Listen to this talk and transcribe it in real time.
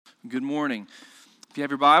Good morning. If you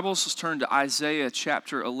have your Bibles, let's turn to Isaiah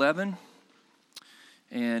chapter 11.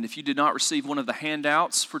 And if you did not receive one of the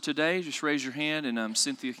handouts for today, just raise your hand and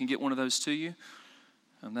Cynthia can get one of those to you.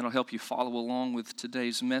 That'll help you follow along with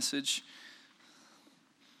today's message.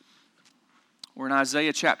 We're in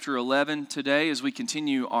Isaiah chapter 11 today as we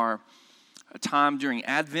continue our time during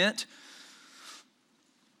Advent.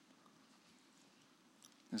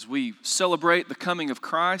 As we celebrate the coming of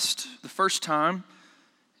Christ the first time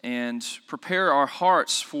and prepare our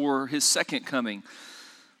hearts for His second coming.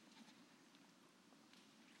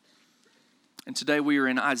 And today we are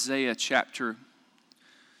in Isaiah chapter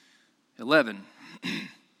 11.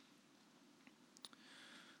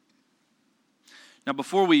 Now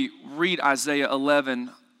before we read Isaiah 11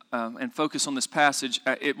 and focus on this passage,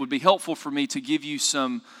 it would be helpful for me to give you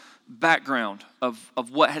some background of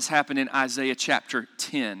what has happened in Isaiah chapter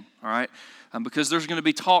 10, all right? Because there's going to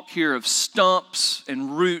be talk here of stumps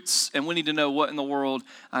and roots, and we need to know what in the world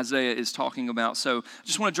Isaiah is talking about. So I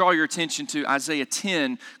just want to draw your attention to Isaiah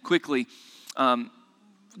 10 quickly.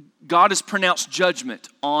 God has pronounced judgment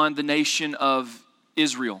on the nation of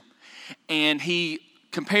Israel, and He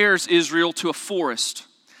compares Israel to a forest.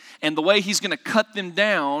 And the way He's going to cut them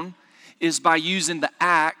down is by using the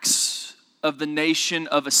axe of the nation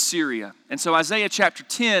of Assyria. And so Isaiah chapter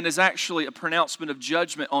 10 is actually a pronouncement of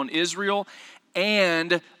judgment on Israel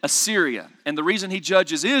and Assyria. And the reason He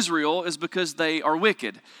judges Israel is because they are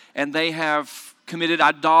wicked and they have committed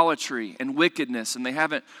idolatry and wickedness and they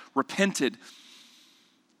haven't repented.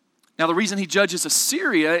 Now the reason He judges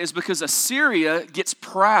Assyria is because Assyria gets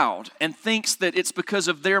proud and thinks that it's because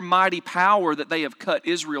of their mighty power that they have cut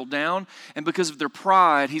Israel down, and because of their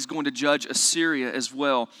pride, He's going to judge Assyria as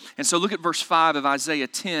well. And so look at verse 5 of Isaiah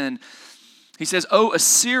 10. He says, "O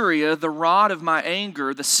Assyria, the rod of my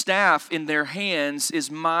anger, the staff in their hands is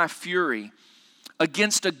my fury.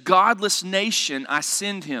 Against a godless nation I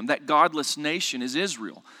send him." That godless nation is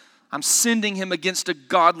Israel. I'm sending him against a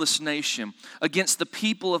godless nation. Against the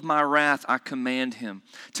people of my wrath I command him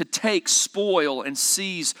to take spoil and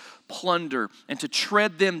seize plunder and to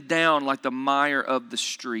tread them down like the mire of the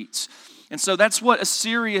streets. And so that's what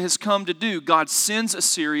Assyria has come to do. God sends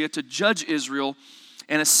Assyria to judge Israel,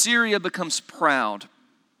 and Assyria becomes proud.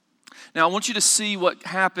 Now I want you to see what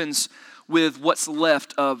happens with what's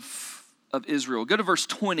left of Israel. Go to verse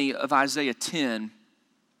 20 of Isaiah 10.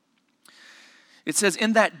 It says,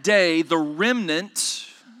 "In that day, the remnant,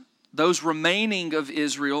 those remaining of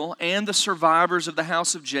Israel, and the survivors of the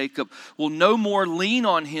house of Jacob will no more lean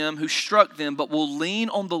on him who struck them, but will lean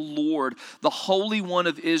on the Lord, the Holy One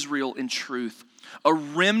of Israel in truth. A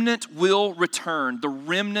remnant will return, the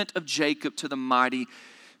remnant of Jacob to the mighty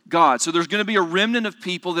God." So there's going to be a remnant of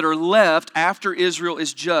people that are left after Israel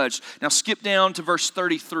is judged. Now skip down to verse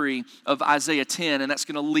 33 of Isaiah 10, and that's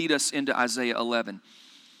going to lead us into Isaiah 11.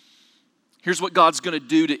 Here's what God's going to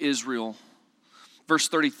do to Israel. Verse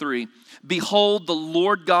 33, "Behold, the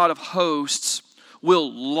Lord God of hosts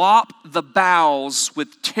will lop the boughs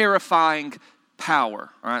with terrifying power."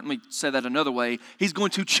 All right, let me say that another way. He's going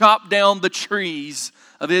to chop down the trees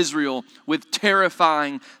of Israel with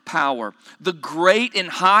terrifying power. "The great and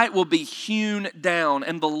high will be hewn down,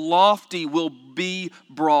 and the lofty will be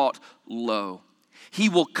brought low. He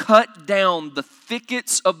will cut down the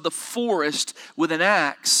thickets of the forest with an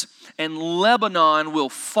axe, and Lebanon will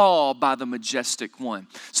fall by the majestic one."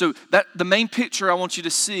 So that the main picture I want you to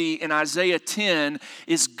see in Isaiah 10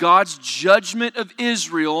 is God's judgment of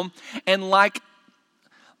Israel, and like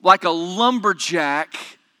a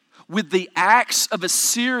lumberjack with the axe of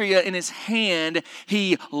Assyria in his hand,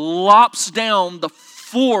 he lops down the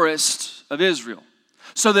forest of Israel.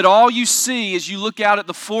 So that all you see as you look out at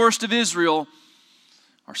the forest of Israel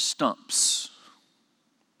are stumps.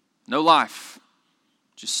 No life,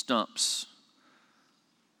 just stumps.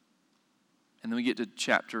 And then we get to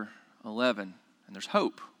chapter 11, and there's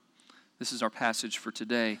hope. This is our passage for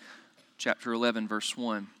today, chapter 11, verse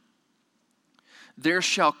 1. "There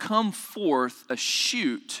shall come forth a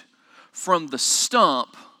shoot from the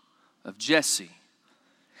stump of Jesse,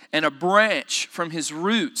 and a branch from his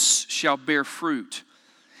roots shall bear fruit.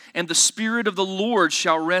 And the Spirit of the Lord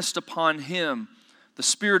shall rest upon him, the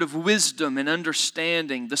Spirit of wisdom and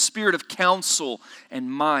understanding, the Spirit of counsel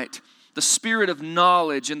and might, the Spirit of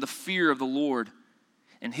knowledge and the fear of the Lord.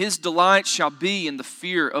 And his delight shall be in the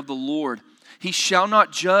fear of the Lord. He shall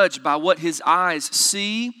not judge by what his eyes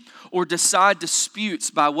see, or decide disputes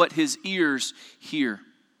by what his ears hear.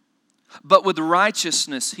 But with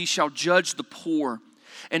righteousness he shall judge the poor,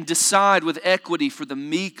 and decide with equity for the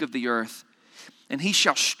meek of the earth. And he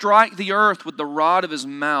shall strike the earth with the rod of his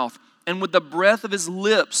mouth, and with the breath of his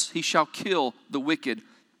lips he shall kill the wicked.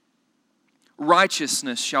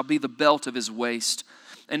 Righteousness shall be the belt of his waist,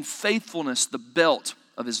 and faithfulness the belt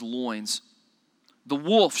of his loins. The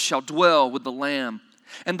wolf shall dwell with the lamb,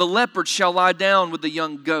 and the leopard shall lie down with the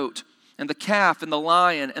young goat, and the calf and the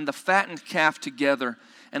lion and the fattened calf together,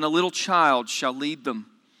 and a little child shall lead them.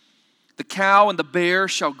 The cow and the bear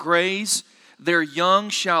shall graze, their young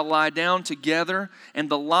shall lie down together, and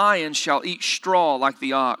the lion shall eat straw like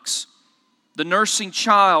the ox. The nursing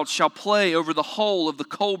child shall play over the hole of the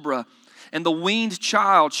cobra, and the weaned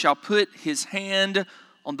child shall put his hand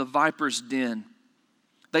on the viper's den.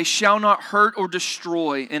 They shall not hurt or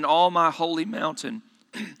destroy in all my holy mountain,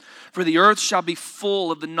 for the earth shall be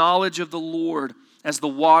full of the knowledge of the Lord as the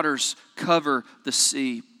waters cover the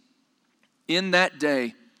sea. In that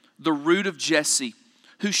day, the root of Jesse,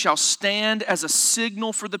 who shall stand as a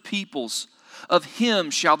signal for the peoples, of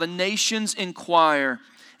him shall the nations inquire,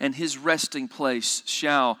 and his resting place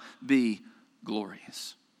shall be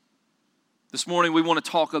glorious. This morning we want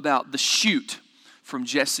to talk about the shoot from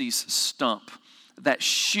Jesse's stump. That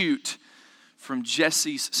shoot from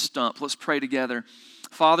Jesse's stump. Let's pray together.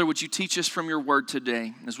 Father, would you teach us from your word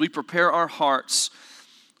today as we prepare our hearts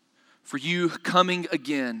for you coming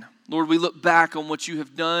again. Lord, we look back on what you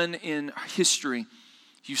have done in history.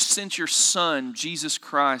 You sent your Son, Jesus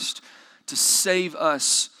Christ, to save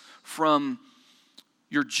us from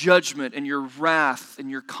your judgment and your wrath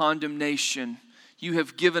and your condemnation. You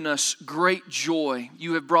have given us great joy.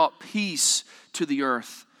 You have brought peace to the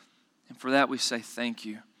earth. And for that we say thank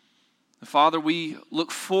you. And Father, we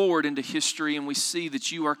look forward into history and we see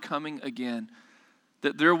that you are coming again.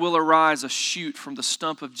 That there will arise a shoot from the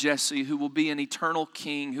stump of Jesse who will be an eternal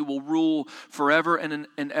king, who will rule forever and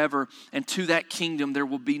ever. And to that kingdom there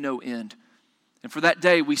will be no end. And for that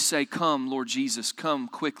day we say, come, Lord Jesus, come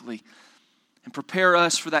quickly. And prepare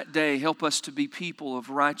us for that day. Help us to be people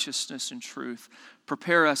of righteousness and truth.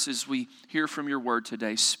 Prepare us as we hear from your word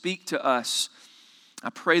today. Speak to us.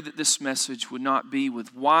 I pray that this message would not be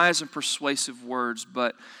with wise and persuasive words,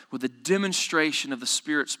 but with a demonstration of the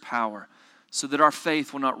Spirit's power, so that our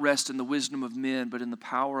faith will not rest in the wisdom of men, but in the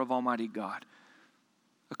power of Almighty God.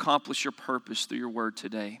 Accomplish your purpose through your word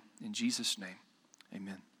today. In Jesus' name,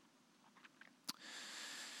 amen.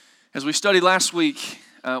 As we studied last week,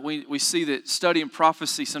 we see that studying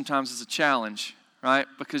prophecy sometimes is a challenge, right?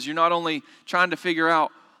 Because you're not only trying to figure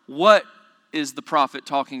out what is the prophet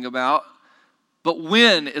talking about, but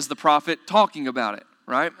when is the prophet talking about it,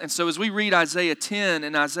 right? And so as we read Isaiah 10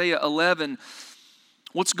 and Isaiah 11,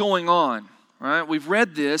 what's going on, right? We've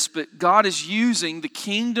read this, but God is using the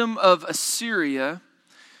kingdom of Assyria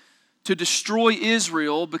to destroy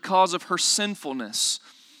Israel because of her sinfulness.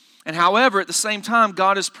 And however, at the same time,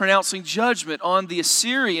 God is pronouncing judgment on the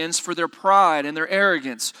Assyrians for their pride and their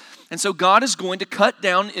arrogance. And so God is going to cut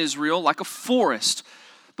down Israel like a forest.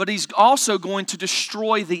 But he's also going to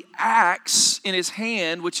destroy the axe in his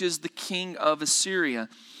hand, which is the king of Assyria.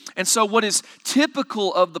 And so what is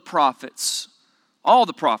typical of the prophets, all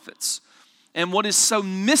the prophets, and what is so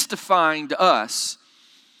mystifying to us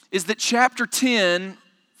is that chapter 10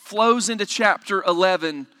 flows into chapter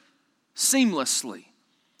 11 seamlessly.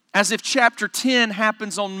 As if chapter 10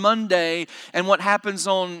 happens on Monday and what happens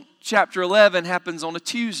on chapter 11 happens on a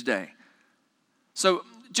Tuesday. So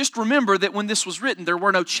just remember that when this was written, there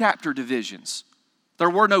were no chapter divisions. There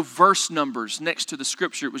were no verse numbers next to the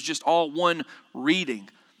scripture. It was just all one reading.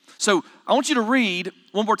 So I want you to read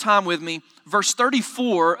one more time with me, verse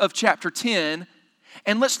 34 of chapter 10,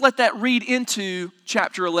 and let's let that read into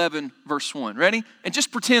chapter 11, verse 1. Ready? And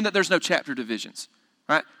just pretend that there's no chapter divisions.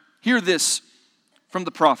 All right? Hear this from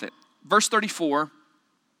the prophet. Verse 34,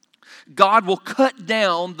 God will cut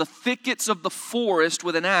down the thickets of the forest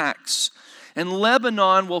with an axe, and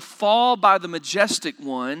Lebanon will fall by the majestic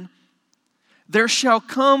one. There shall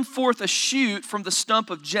come forth a shoot from the stump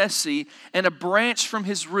of Jesse, and a branch from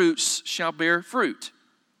his roots shall bear fruit.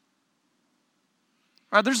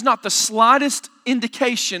 All right, there's not the slightest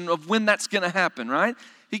indication of when that's going to happen, right?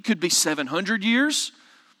 It could be 700 years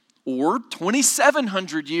or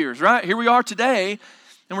 2,700 years, right? Here we are today,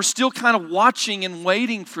 and we're still kind of watching and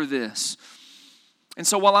waiting for this. And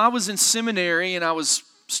so while I was in seminary and I was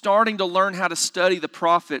starting to learn how to study the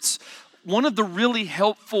prophets, one of the really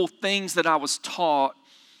helpful things that I was taught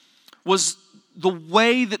was the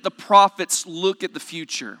way that the prophets look at the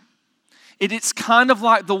future. It's kind of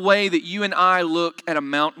like the way that you and I look at a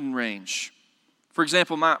mountain range. For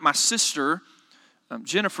example, my sister,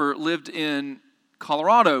 Jennifer, lived in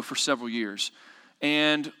Colorado for several years.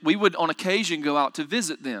 And we would on occasion go out to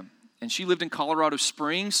visit them. and she lived in Colorado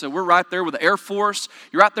Springs. So we're right there with the Air Force.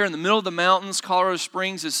 You're right there in the middle of the mountains. Colorado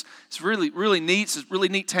Springs is really, really neat. It's a really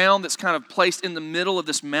neat town that's kind of placed in the middle of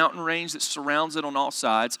this mountain range that surrounds it on all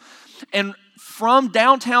sides. And from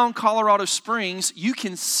downtown Colorado Springs, you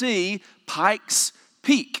can see Pikes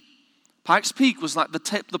Peak. Pikes Peak was like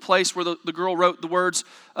the place where the girl wrote the words,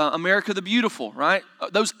 America the Beautiful, right?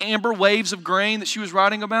 Those amber waves of grain that she was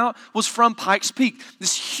writing about was from Pikes Peak,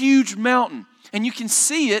 this huge mountain. And you can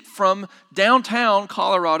see it from downtown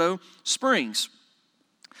Colorado Springs.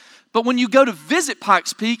 But when you go to visit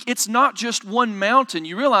Pikes Peak, it's not just one mountain.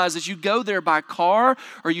 You realize as you go there by car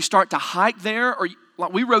or you start to hike there, or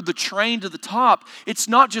like we rode the train to the top, it's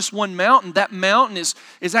not just one mountain. That mountain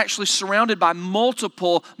is actually surrounded by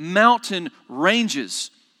multiple mountain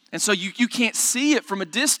ranges. And so you can't see it from a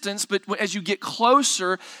distance, but as you get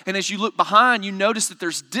closer and as you look behind, you notice that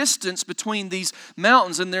there's distance between these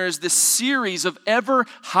mountains, and there is this series of ever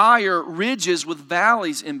higher ridges with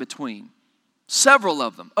valleys in between. Several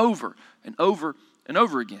of them, over and over and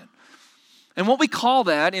over again. And what we call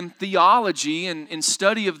that in theology and in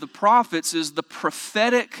study of the prophets is the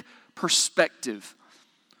prophetic perspective.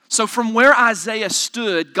 So from where Isaiah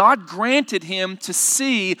stood, God granted him to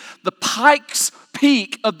see the Pikes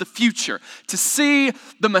Peak of the future, to see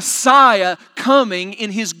the Messiah coming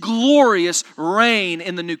in his glorious reign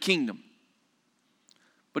in the new kingdom.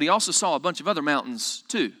 But he also saw a bunch of other mountains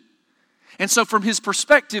too. And so from his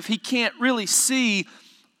perspective, he can't really see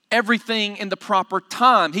everything in the proper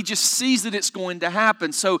time. He just sees that it's going to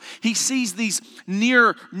happen. So he sees these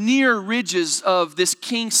near ridges of this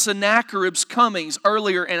King Sennacherib's comings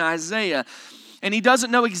earlier in Isaiah. And he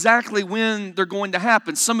doesn't know exactly when they're going to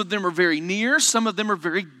happen. Some of them are very near, some of them are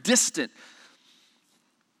very distant.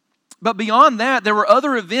 But beyond that, there were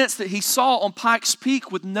other events that he saw on Pikes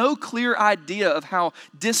Peak with no clear idea of how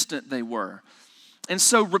distant they were. And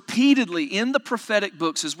so repeatedly in the prophetic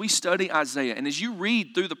books, as we study Isaiah and as you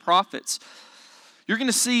read through the prophets, you're going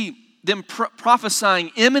to see them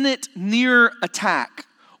prophesying imminent near attack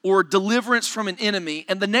or deliverance from an enemy.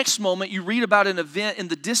 And the next moment you read about an event in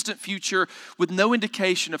the distant future with no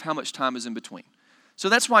indication of how much time is in between. So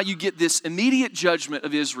that's why you get this immediate judgment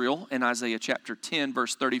of Israel in Isaiah chapter 10,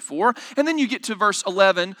 verse 34. And then you get to verse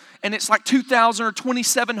 11, and it's like 2,000 or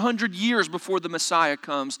 2,700 years before the Messiah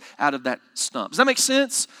comes out of that stump. Does that make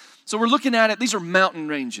sense? So we're looking at it. These are mountain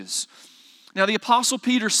ranges. Now, the Apostle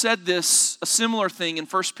Peter said this, a similar thing in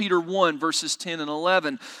 1 Peter 1, verses 10 and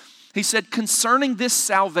 11. He said, concerning this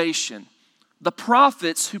salvation, the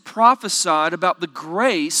prophets who prophesied about the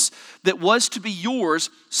grace that was to be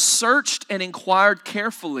yours searched and inquired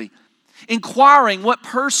carefully, inquiring what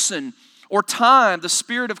person or time the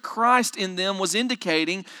Spirit of Christ in them was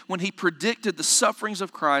indicating when he predicted the sufferings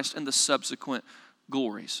of Christ and the subsequent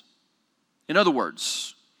glories. In other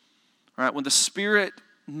words, all right, when the Spirit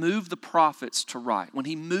moved the prophets to write, when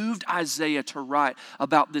he moved Isaiah to write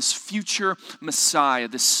about this future Messiah,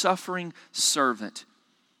 this suffering servant,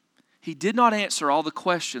 he did not answer all the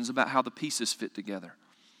questions about how the pieces fit together.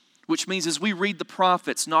 Which means as we read the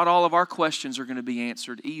prophets, not all of our questions are going to be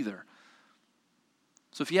answered either.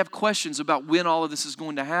 So if you have questions about when all of this is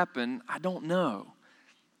going to happen, I don't know.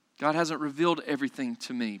 God hasn't revealed everything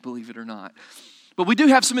to me, believe it or not. But we do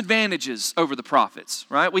have some advantages over the prophets,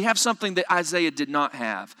 right? We have something that Isaiah did not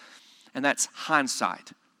have, and that's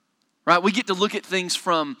hindsight, right? We get to look at things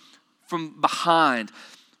from behind,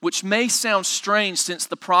 which may sound strange since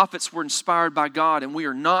the prophets were inspired by God and we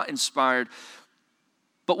are not inspired.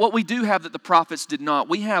 But what we do have that the prophets did not,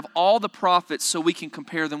 we have all the prophets so we can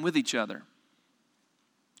compare them with each other.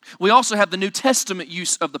 We also have the New Testament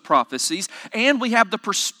use of the prophecies, and we have the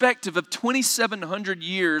perspective of 2,700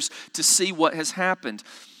 years to see what has happened.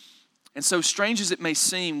 And so strange as it may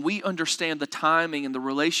seem, we understand the timing and the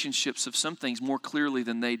relationships of some things more clearly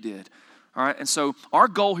than they did. All right, and so our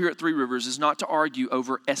goal here at Three Rivers is not to argue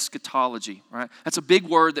over eschatology, right? That's a big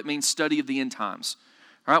word that means study of the end times.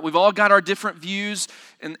 All right, we've all got our different views,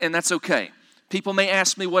 and that's okay. People may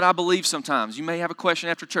ask me what I believe sometimes. You may have a question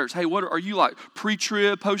after church. Hey, what are you like?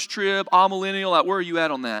 Pre-trib, post-trib, all-millennial? Like, where are you at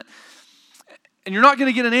on that? And you're not going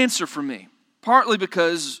to get an answer from me, partly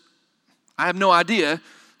because I have no idea.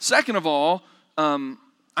 Second of all, I'm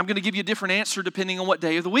going to give you a different answer depending on what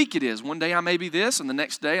day of the week it is. One day I may be this, and the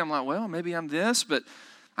next day I'm like, well, maybe I'm this. But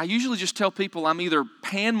I usually just tell people I'm either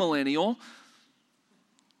pan-millennial,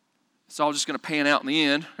 it's all just going to pan out in the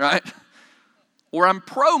end, right? Or I'm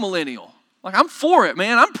pro-millennial. Like, I'm for it,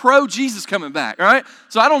 man. I'm pro-Jesus coming back, right?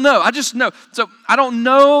 So I don't know. I just know. So I don't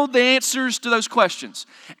know the answers to those questions.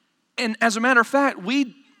 And as a matter of fact,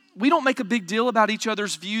 we don't make a big deal about each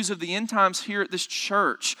other's views of the end times here at this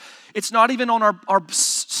church. It's not even on our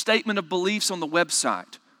statement of beliefs on the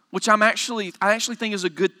website, which I actually think is a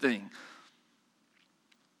good thing.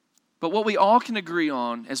 But what we all can agree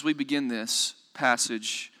on as we begin this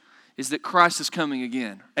passage is that Christ is coming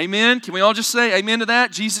again. Amen? Can we all just say amen to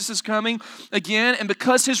that? Jesus is coming again. And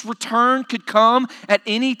because his return could come at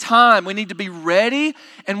any time, we need to be ready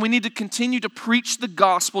and we need to continue to preach the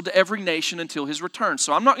gospel to every nation until his return.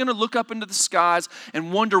 So I'm not going to look up into the skies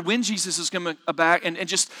and wonder when Jesus is coming back and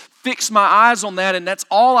just fix my eyes on that and that's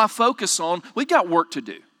all I focus on. We've got work to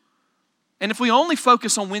do. And if we only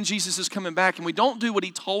focus on when Jesus is coming back and we don't do what he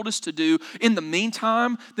told us to do in the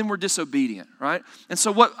meantime, then we're disobedient, right? And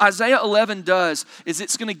so what Isaiah 11 does is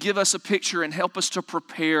it's going to give us a picture and help us to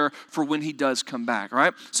prepare for when he does come back,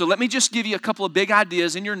 right? So let me just give you a couple of big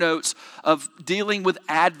ideas in your notes of dealing with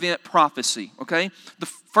Advent prophecy, okay? The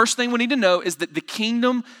first thing we need to know is that the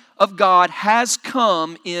kingdom of God has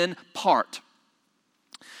come in part.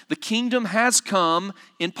 The kingdom has come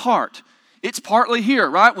in part. It's partly here,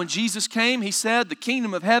 right? When Jesus came, he said, the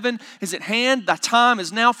kingdom of heaven is at hand. The time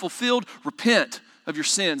is now fulfilled. Repent of your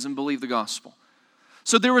sins and believe the gospel.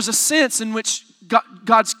 So there was a sense in which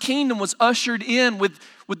God's kingdom was ushered in with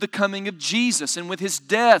the coming of Jesus and with his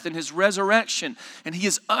death and his resurrection. And he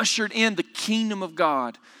has ushered in the kingdom of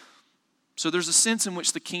God. So there's a sense in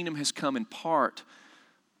which the kingdom has come in part.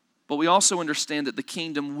 But we also understand that the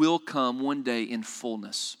kingdom will come one day in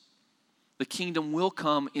fullness. The kingdom will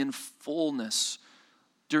come in fullness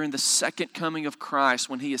during the second coming of Christ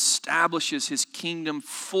when he establishes his kingdom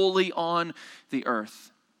fully on the earth.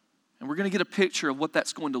 And we're going to get a picture of what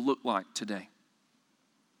that's going to look like today.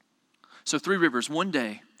 So Three Rivers, one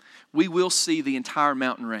day we will see the entire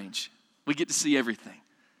mountain range. We get to see everything.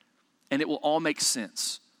 And it will all make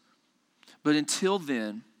sense. But until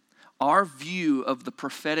then, our view of the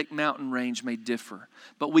prophetic mountain range may differ,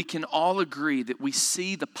 but we can all agree that we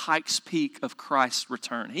see the Pikes Peak of Christ's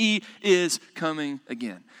return. He is coming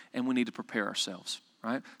again, and we need to prepare ourselves,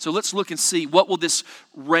 right? So let's look and see, what will this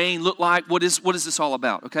reign look like? What is this all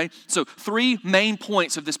about, okay? So 3 main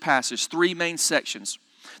points of this passage, 3 main sections.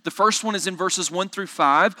 The first one is in verses 1 through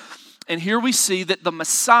 5, and here we see that the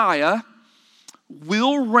Messiah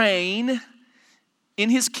will reign in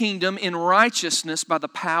his kingdom in righteousness by the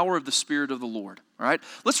power of the Spirit of the Lord. All right,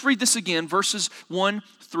 let's read this again, verses 1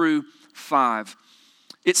 through 5.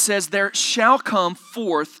 It says, there shall come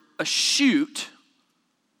forth a shoot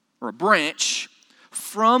or a branch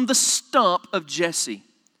from the stump of Jesse,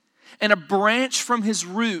 and a branch from his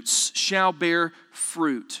roots shall bear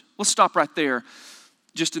fruit. Let's stop right there,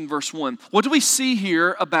 just in verse 1. What do we see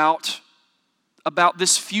here about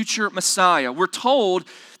this future Messiah? We're told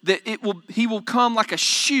that he will come like a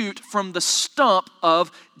shoot from the stump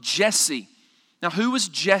of Jesse. Now, who was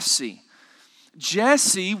Jesse?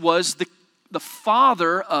 Jesse was the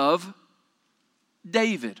father of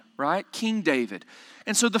David, right? King David.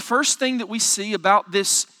 And so the first thing that we see about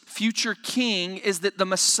this future king is that the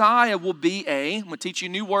Messiah will be I'm going to teach you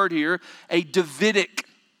a new word here, a Davidic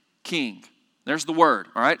king. There's the word,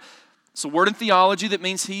 all right? It's a word in theology that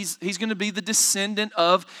means he's going to be the descendant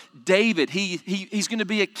of David. He's going to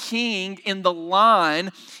be a king in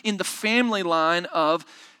the family line of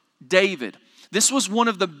David. This was one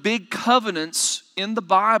of the big covenants in the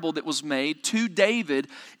Bible that was made to David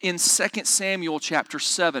in 2 Samuel chapter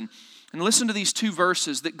 7. And listen to these 2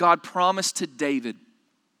 verses that God promised to David.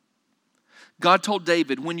 God told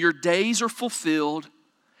David, when your days are fulfilled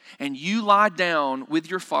and you lie down with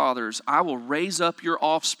your fathers, I will raise up your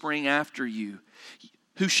offspring after you,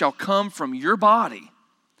 who shall come from your body,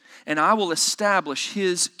 and I will establish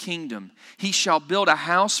his kingdom. He shall build a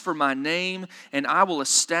house for my name, and I will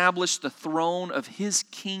establish the throne of his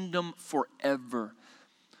kingdom forever.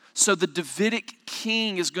 So the Davidic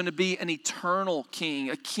king is going to be an eternal king,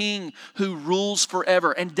 a king who rules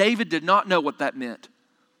forever. And David did not know what that meant.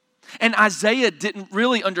 And Isaiah didn't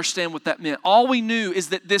really understand what that meant. All we knew is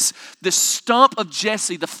that this stump of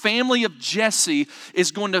Jesse, the family of Jesse,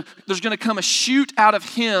 there's going to come a shoot out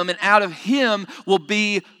of him, and out of him will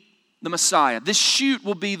be the Messiah. This shoot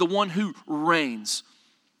will be the one who reigns.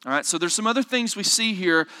 All right, so there's some other things we see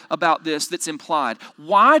here about this that's implied.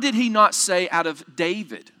 Why did he not say out of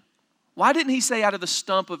David? Why didn't he say out of the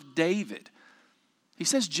stump of David? He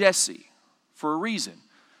says Jesse for a reason.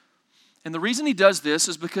 And the reason he does this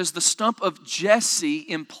is because the stump of Jesse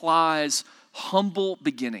implies humble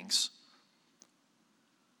beginnings.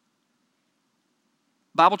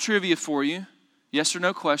 Bible trivia for you, yes or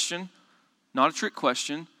no question, not a trick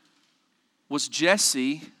question. Was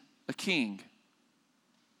Jesse a king?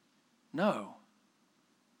 No,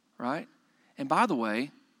 right? And by the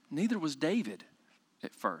way, neither was David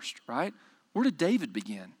at first, right? Where did David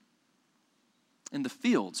begin? in the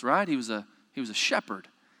fields, right? He was a shepherd.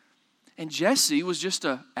 And Jesse was just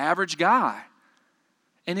an average guy.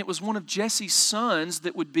 And it was one of Jesse's sons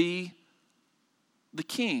that would be the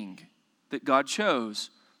king that God chose.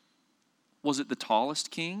 Was it the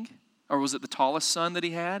tallest king? Or was it the tallest son that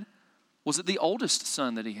he had? Was it the oldest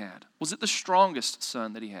son that he had? Was it the strongest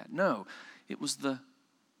son that he had? No, it was the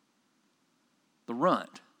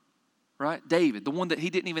runt, right? David, the one that he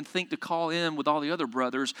didn't even think to call in with all the other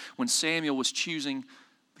brothers when Samuel was choosing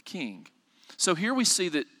the king. So here we see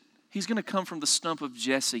that he's going to come from the stump of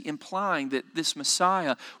Jesse, implying that this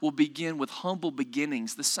Messiah will begin with humble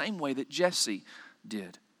beginnings, the same way that Jesse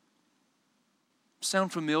did.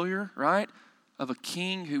 Sound familiar, right? Of a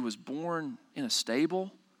king who was born in a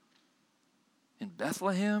stable in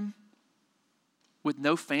Bethlehem with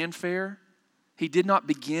no fanfare. He did not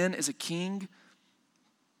begin as a king.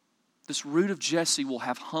 This root of Jesse will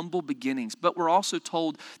have humble beginnings, but we're also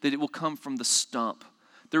told that it will come from the stump.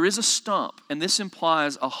 There is a stump, and this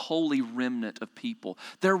implies a holy remnant of people.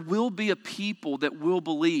 There will be a people that will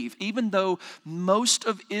believe, even though most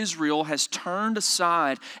of Israel has turned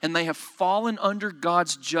aside and they have fallen under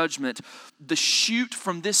God's judgment. The shoot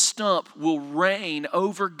from this stump will reign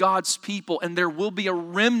over God's people, and there will be a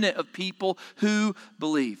remnant of people who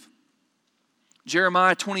believe.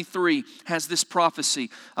 Jeremiah 23 has this prophecy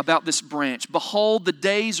about this branch. Behold, the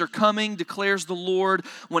days are coming, declares the Lord,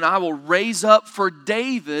 when I will raise up for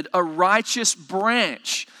David a righteous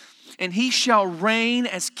branch, and he shall reign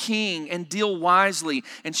as king and deal wisely,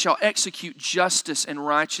 and shall execute justice and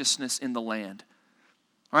righteousness in the land.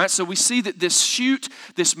 All right, so we see that this shoot,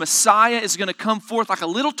 this Messiah is going to come forth like a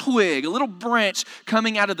little twig, a little branch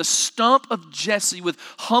coming out of the stump of Jesse with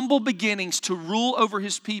humble beginnings to rule over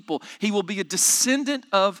his people. He will be a descendant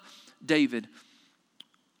of David.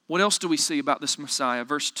 What else do we see about this Messiah?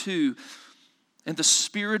 Verse 2, and the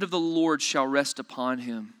Spirit of the Lord shall rest upon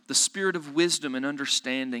him, the Spirit of wisdom and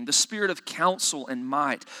understanding, the Spirit of counsel and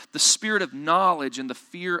might, the Spirit of knowledge and the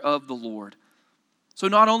fear of the Lord. So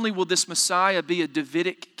not only will this Messiah be a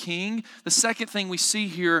Davidic king, the second thing we see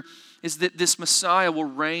here is that this Messiah will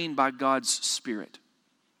reign by God's Spirit.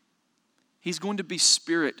 He's going to be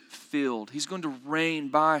Spirit-filled. He's going to reign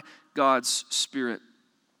by God's Spirit.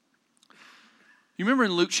 You remember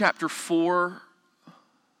in Luke chapter 4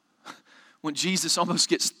 when Jesus almost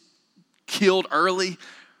gets killed early?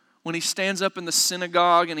 When he stands up in the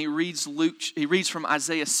synagogue and he reads from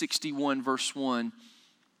Isaiah 61 verse 1.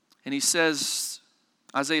 And he says,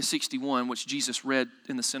 Isaiah 61, which Jesus read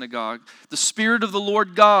in the synagogue, the Spirit of the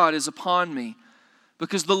Lord God is upon me,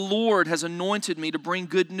 because the Lord has anointed me to bring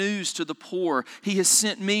good news to the poor. He has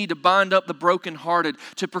sent me to bind up the brokenhearted,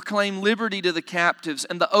 to proclaim liberty to the captives,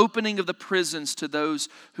 and the opening of the prisons to those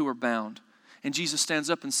who are bound. And Jesus stands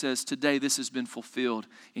up and says, today this has been fulfilled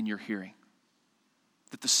in your hearing.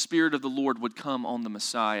 That the Spirit of the Lord would come on the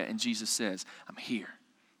Messiah. And Jesus says, I'm here.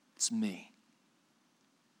 It's me.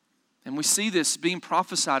 And we see this being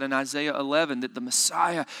prophesied in Isaiah 11, that the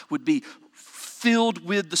Messiah would be filled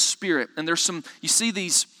with the Spirit. And there's some, you see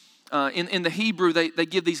these, in the Hebrew, they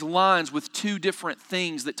give these lines with two different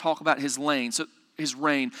things that talk about his reign.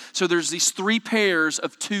 So there's these three pairs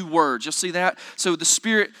of two words. You'll see that? So the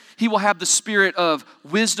Spirit, he will have the Spirit of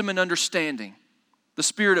wisdom and understanding, the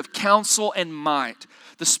Spirit of counsel and might,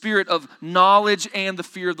 the Spirit of knowledge and the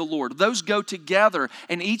fear of the Lord. Those go together,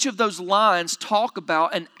 and each of those lines talk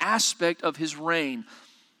about an aspect of his reign.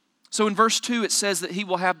 So in verse 2, it says that he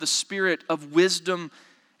will have the Spirit of wisdom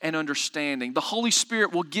and understanding. The Holy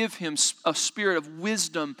Spirit will give him a spirit of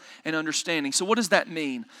wisdom and understanding. So what does that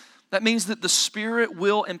mean? That means that the Spirit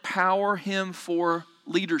will empower him for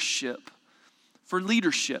leadership. For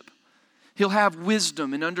leadership. He'll have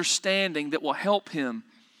wisdom and understanding that will help him.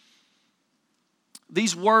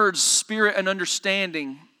 These words, spirit and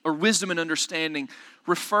understanding, or wisdom and understanding,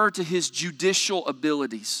 refer to his judicial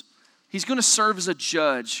abilities. He's going to serve as a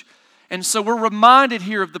judge. And so we're reminded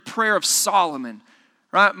here of the prayer of Solomon.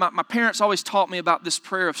 Right? My parents always taught me about this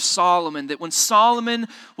prayer of Solomon, that when Solomon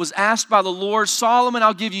was asked by the Lord, Solomon,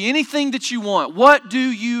 I'll give you anything that you want. What do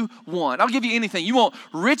you want? I'll give you anything. You want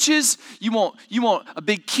riches? You want a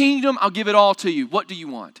big kingdom? I'll give it all to you. What do you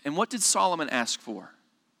want? And what did Solomon ask for?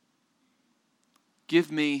 Give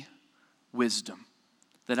me wisdom,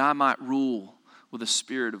 that I might rule with a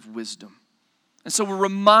spirit of wisdom. And so we're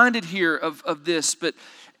reminded here of this, but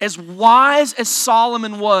as wise as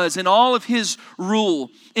Solomon was in all of his rule,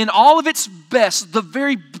 in all of its best, the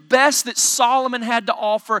very best that Solomon had to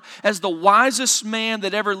offer as the wisest man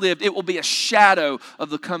that ever lived, it will be a shadow of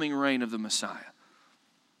the coming reign of the Messiah.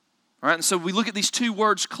 All right, and so we look at these two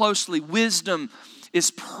words closely. Wisdom is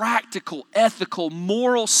practical, ethical,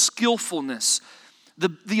 moral skillfulness.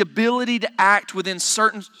 the ability to act within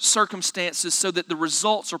certain circumstances so that the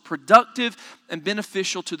results are productive and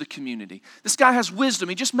beneficial to the community. This guy has wisdom.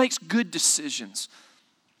 He just makes good decisions.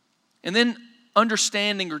 And then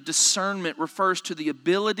understanding or discernment refers to the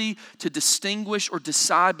ability to distinguish or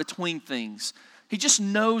decide between things. He just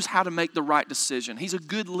knows how to make the right decision. He's a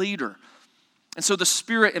good leader. And so the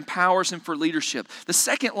Spirit empowers him for leadership. The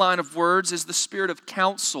second line of words is the spirit of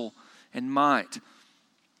counsel and might.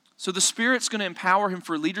 So the Spirit's going to empower him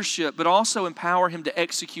for leadership, but also empower him to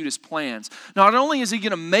execute his plans. Not only is he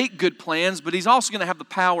going to make good plans, but he's also going to have the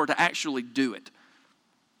power to actually do it.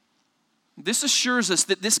 This assures us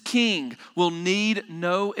that this king will need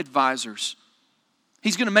no advisors.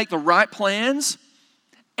 He's going to make the right plans,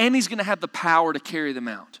 and he's going to have the power to carry them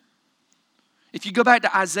out. If you go back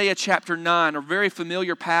to Isaiah chapter 9, a very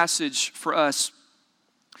familiar passage for us,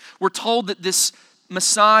 we're told that this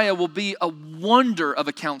Messiah will be a wonder of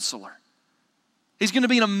a counselor. He's going to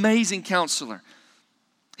be an amazing counselor.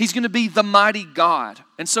 He's going to be the mighty God.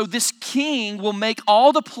 And so this king will make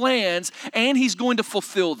all the plans and he's going to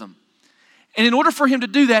fulfill them. And in order for him to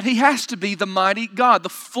do that, he has to be the mighty God. The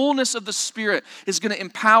fullness of the Spirit is going to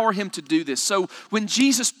empower him to do this. So when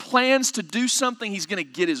Jesus plans to do something, he's going to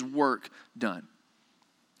get his work done.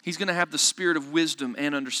 He's going to have the spirit of wisdom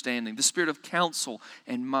and understanding, the spirit of counsel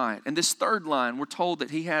and might. And this third line, we're told that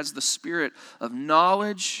he has the spirit of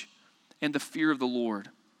knowledge and the fear of the Lord.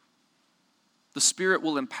 The Spirit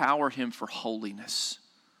will empower him for holiness.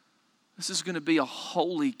 This is going to be a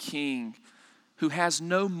holy king who has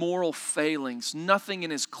no moral failings, nothing in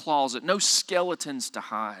his closet, no skeletons to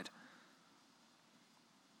hide.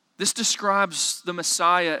 This describes the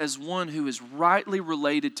Messiah as one who is rightly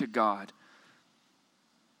related to God.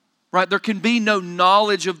 Right? There can be no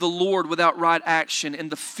knowledge of the Lord without right action. And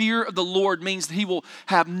the fear of the Lord means that he will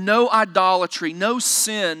have no idolatry, no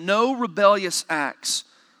sin, no rebellious acts.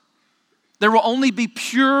 There will only be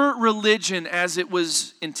pure religion as it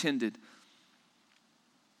was intended.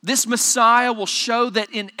 This Messiah will show that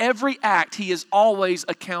in every act he is always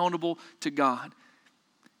accountable to God.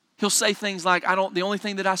 He'll say things like, the only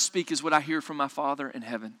thing that I speak is what I hear from my Father in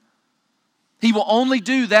heaven. He will only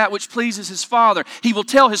do that which pleases his Father. He will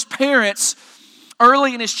tell his parents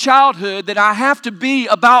early in his childhood that I have to be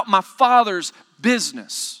about my Father's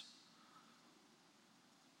business.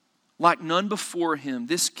 Like none before him,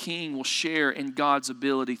 this king will share in God's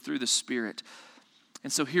ability through the Spirit.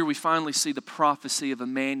 And so here we finally see the prophecy of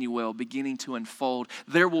Emmanuel beginning to unfold.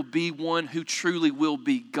 There will be one who truly will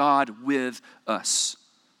be God with us.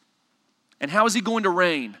 And how is he going to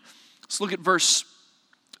reign? Let's look at verse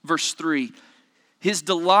 3. His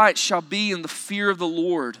delight shall be in the fear of the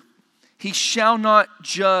Lord. He shall not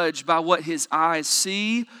judge by what his eyes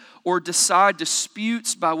see, or decide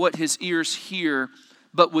disputes by what his ears hear,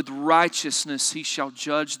 but with righteousness he shall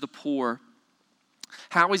judge the poor.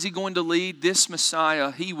 How is he going to lead? This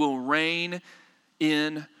Messiah, he will reign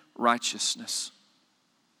in righteousness.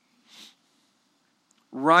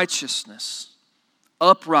 Righteousness,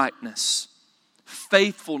 uprightness,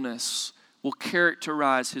 faithfulness will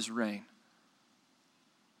characterize his reign.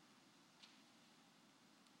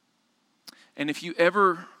 And if you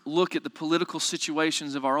ever look at the political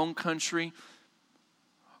situations of our own country,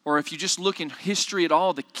 or if you just look in history at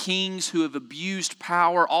all the kings who have abused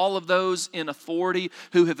power, all of those in authority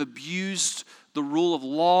who have abused the rule of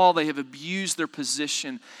law, they have abused their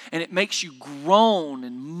position. And it makes you groan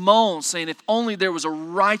and moan, saying, if only there was a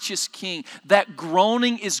righteous king. That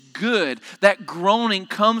groaning is good. That groaning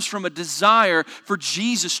comes from a desire for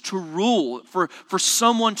Jesus to rule, for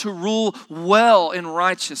someone to rule well in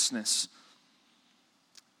righteousness.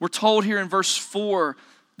 We're told here in verse 4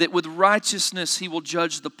 that with righteousness he will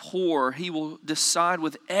judge the poor. He will decide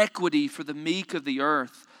with equity for the meek of the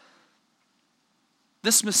earth.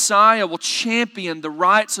 This Messiah will champion the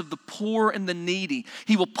rights of the poor and the needy.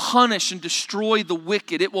 He will punish and destroy the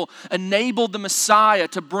wicked. It will enable the Messiah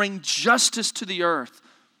to bring justice to the earth,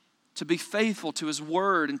 to be faithful to his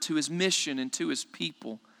word and to his mission and to his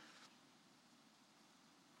people.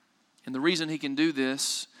 And the reason he can do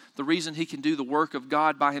this, the reason he can do the work of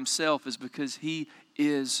God by himself, is because he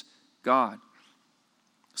is God.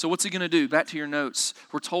 So what's he going to do? Back to your notes.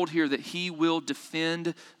 We're told here that he will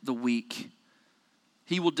defend the weak.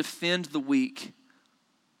 He will defend the weak.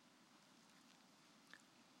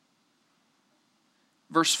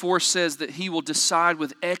 Verse 4 says that he will decide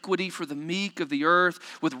with equity for the meek of the earth.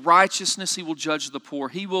 With righteousness he will judge the poor.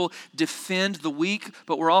 He will defend the weak,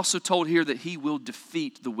 but we're also told here that he will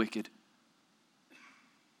defeat the wicked.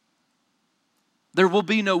 There will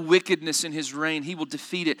be no wickedness in his reign. He will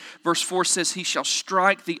defeat it. Verse 4 says, he shall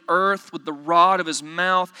strike the earth with the rod of his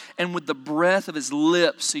mouth, and with the breath of his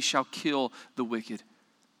lips he shall kill the wicked.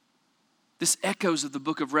 This echoes of the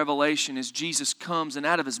book of Revelation as Jesus comes, and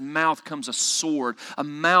out of his mouth comes a sword, a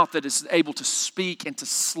mouth that is able to speak and to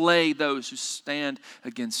slay those who stand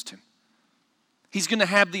against him. He's going to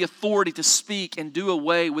have the authority to speak and do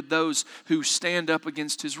away with those who stand up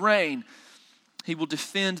against his reign. He will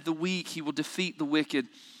defend the weak. He will defeat the wicked.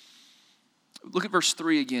 Look at verse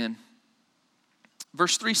 3 again.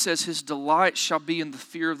 Verse 3 says, his delight shall be in the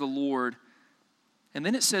fear of the Lord. And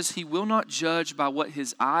then it says, he will not judge by what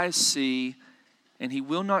his eyes see, and he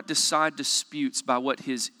will not decide disputes by what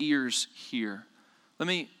his ears hear. Let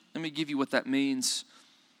me give you what that means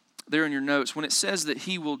there in your notes. When it says that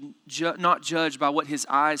he will not judge by what his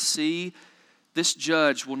eyes see, this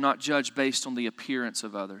judge will not judge based on the appearance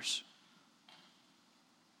of others.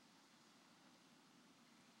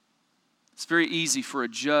 It's very easy for a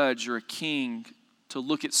judge or a king to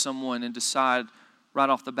look at someone and decide right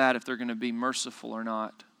off the bat if they're going to be merciful or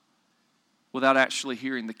not without actually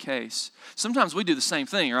hearing the case. Sometimes we do the same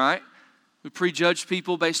thing, right? We prejudge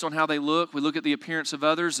people based on how they look. We look at the appearance of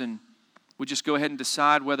others and we just go ahead and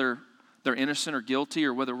decide whether they're innocent or guilty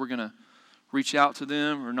or whether we're going to reach out to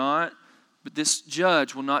them or not. But this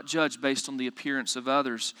judge will not judge based on the appearance of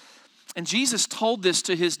others. And Jesus told this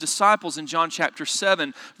to his disciples in John chapter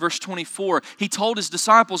 7, verse 24. He told his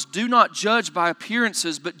disciples, do not judge by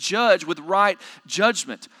appearances, but judge with right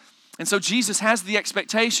judgment. And so Jesus has the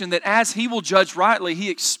expectation that as he will judge rightly, he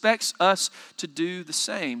expects us to do the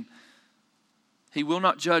same. He will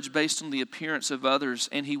not judge based on the appearance of others,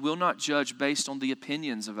 and he will not judge based on the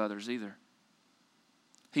opinions of others either.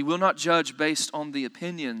 He will not judge based on the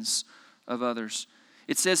opinions of others.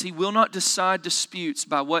 It says he will not decide disputes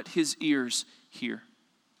by what his ears hear.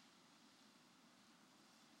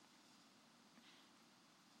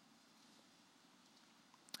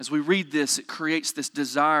 As we read this, it creates this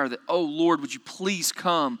desire that, oh Lord, would you please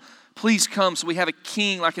come? Please come so we have a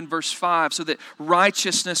king like in verse 5, so that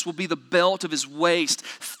righteousness will be the belt of his waist,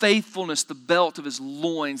 faithfulness the belt of his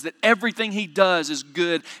loins, that everything he does is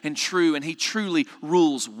good and true, and he truly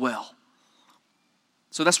rules well.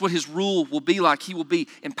 So that's what his rule will be like. He will be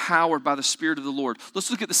empowered by the Spirit of the Lord.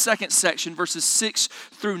 Let's look at the second section, verses 6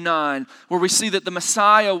 through 9, where we see that the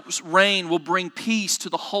Messiah's reign will bring peace to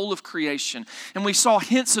the whole of creation. And we saw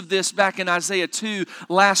hints of this back in Isaiah 2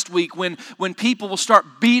 last week when people will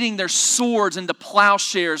start beating their swords into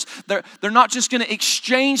plowshares. They're not just going to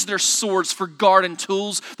exchange their swords for garden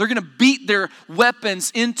tools. They're going to beat their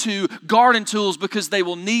weapons into garden tools because they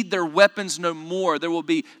will need their weapons no more. There will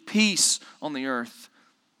be peace on the earth.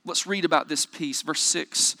 Let's read about this peace. Verse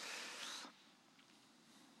 6.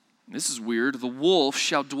 This is weird. The wolf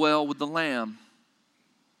shall dwell with the lamb,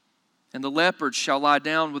 and the leopard shall lie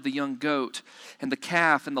down with the young goat, and the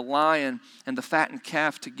calf and the lion and the fattened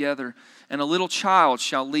calf together, and a little child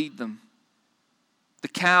shall lead them. The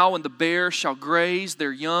cow and the bear shall graze,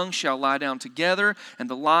 their young shall lie down together, and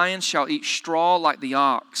the lion shall eat straw like the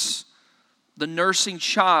ox. The nursing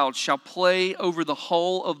child shall play over the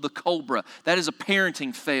hole of the cobra. That is a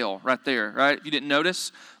parenting fail right there, right? If you didn't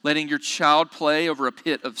notice, letting your child play over a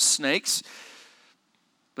pit of snakes.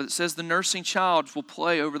 But it says the nursing child will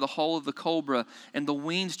play over the hole of the cobra, and the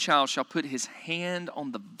weaned child shall put his hand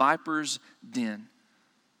on the viper's den.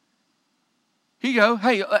 Here you go.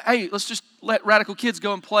 Hey, let's just let radical kids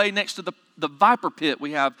go and play next to the viper pit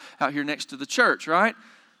we have out here next to the church, right?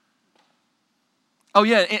 Oh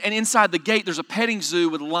yeah, and inside the gate there's a petting zoo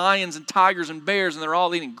with lions and tigers and bears, and they're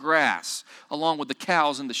all eating grass along with the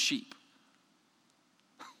cows and the sheep.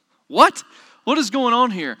 What? What is going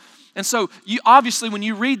on here? And so you obviously when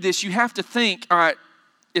you read this, you have to think, all right,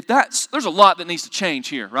 there's a lot that needs to change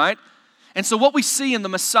here, right? And so what we see in the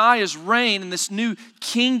Messiah's reign and this new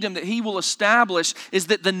kingdom that he will establish is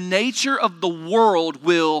that the nature of the world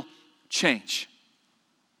will change.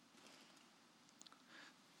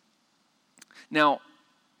 Now,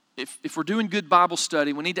 if we're doing good Bible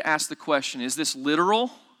study, we need to ask the question, is this literal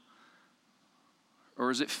or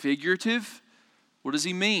is it figurative? What does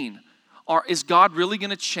he mean? Or is God really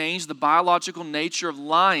going to change the biological nature of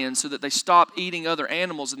lions so that they stop eating other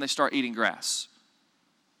animals and they start eating grass?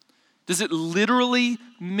 Does it literally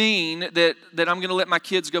mean that I'm going to let my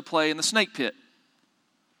kids go play in the snake pit?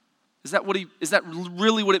 Is that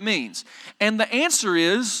really what it means? And the answer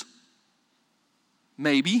is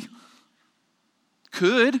maybe.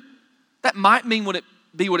 Could. That might mean what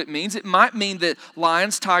it means. It might mean that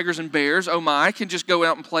lions, tigers, and bears, oh my, can just go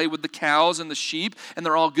out and play with the cows and the sheep, and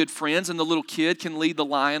they're all good friends, and the little kid can lead the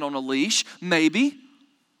lion on a leash. Maybe.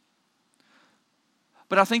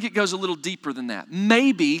 but I think it goes a little deeper than that.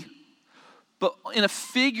 Maybe, but in a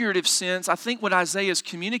figurative sense, I think what Isaiah is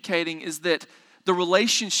communicating is that the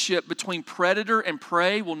relationship between predator and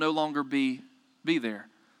prey will no longer be there.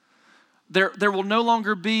 There will no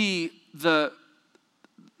longer be the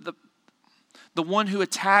one who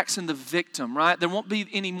attacks and the victim, right? There won't be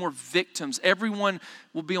any more victims. Everyone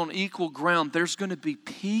will be on equal ground. There's going to be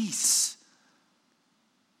peace.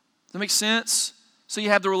 Does that make sense? So you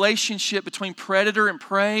have the relationship between predator and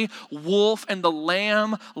prey, wolf and the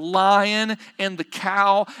lamb, lion and the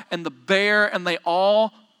cow and the bear, and they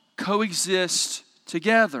all coexist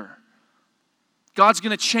together. God's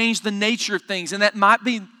going to change the nature of things, and it might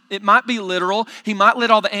be literal. He might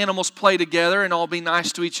let all the animals play together and all be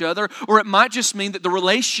nice to each other, or it might just mean that the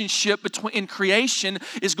relationship in creation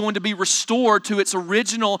is going to be restored to its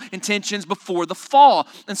original intentions before the fall.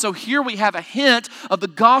 And so here we have a hint of the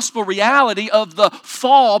gospel reality of the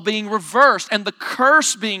fall being reversed and the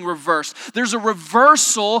curse being reversed. There's a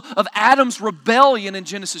reversal of Adam's rebellion in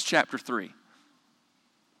Genesis chapter 3.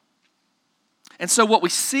 And so what we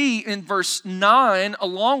see in verse 9,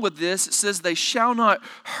 along with this, it says, they shall not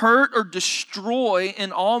hurt or destroy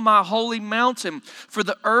in all my holy mountain, for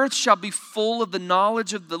the earth shall be full of the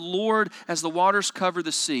knowledge of the Lord as the waters cover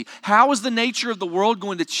the sea. How is the nature of the world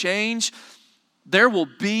going to change? There will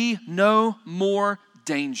be no more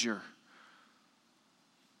danger.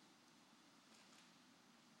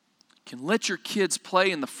 You can let your kids play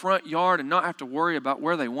in the front yard and not have to worry about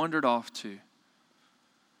where they wandered off to.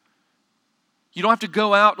 You don't have to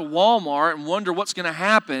go out to Walmart and wonder what's going to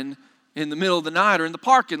happen in the middle of the night or in the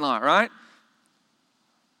parking lot, right?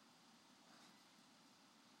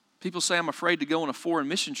 People say I'm afraid to go on a foreign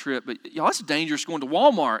mission trip, but y'all, it's dangerous going to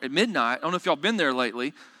Walmart at midnight. I don't know if y'all been there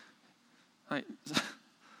lately.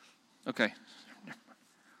 Okay.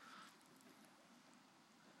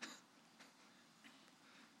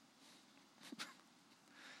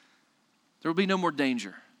 There will be no more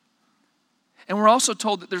danger. And we're also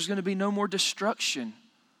told that there's going to be no more destruction.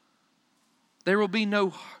 There will be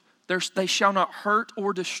they shall not hurt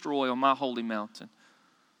or destroy on my holy mountain.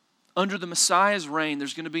 Under the Messiah's reign,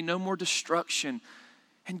 there's going to be no more destruction.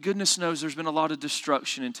 And goodness knows there's been a lot of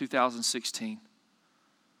destruction in 2016.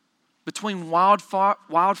 Between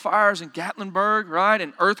wildfires in Gatlinburg, right,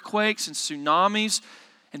 and earthquakes and tsunamis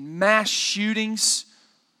and mass shootings,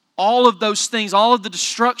 all of those things, all of the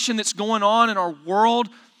destruction that's going on in our world,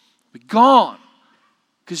 be gone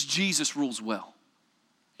because Jesus rules well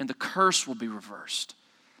and the curse will be reversed.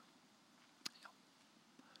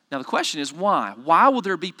 Now the question is why? Why will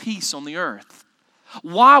there be peace on the earth?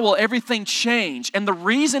 Why will everything change? And the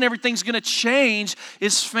reason everything's going to change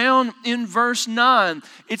is found in verse 9.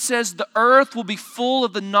 It says the earth will be full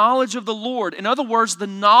of the knowledge of the Lord. In other words, the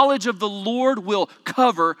knowledge of the Lord will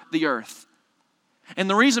cover the earth. And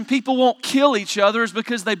the reason people won't kill each other is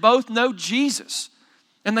because they both know Jesus.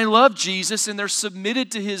 And they love Jesus and they're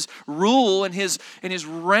submitted to His rule and His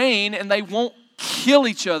reign, and they won't kill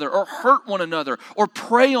each other or hurt one another or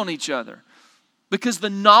prey on each other. Because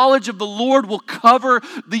the knowledge of the Lord will cover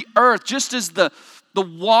the earth. Just as the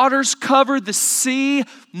waters cover the sea,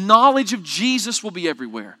 knowledge of Jesus will be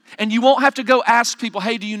everywhere. And you won't have to go ask people,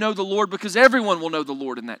 hey, do you know the Lord? Because everyone will know the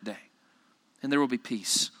Lord in that day. And there will be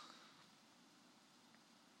peace.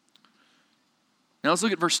 Now let's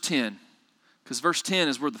look at verse 10. Because verse 10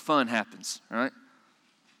 is where the fun happens, all right?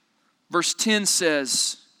 Verse 10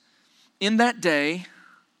 says, in that day,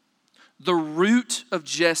 the root of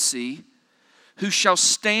Jesse, who shall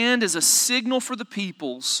stand as a signal for the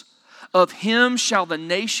peoples, of him shall the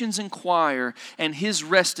nations inquire, and his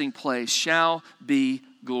resting place shall be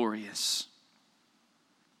glorious.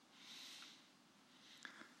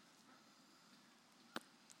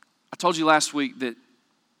 I told you last week that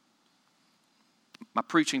my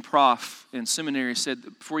preaching prof in seminary said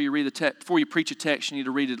that before you preach a text, you need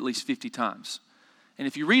to read it at least 50 times. And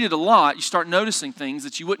if you read it a lot, you start noticing things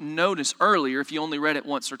that you wouldn't notice earlier if you only read it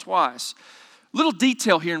once or twice. Little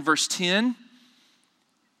detail here in verse 10,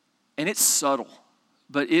 and it's subtle,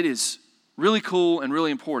 but it is really cool and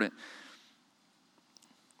really important.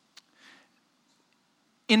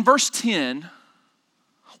 In verse 10,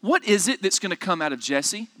 what is it that's going to come out of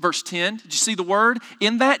Jesse? Verse 10, did you see the word?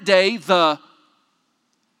 In that day, the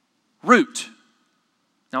root.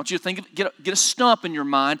 Now I want you to think, get a stump in your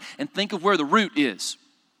mind and think of where the root is.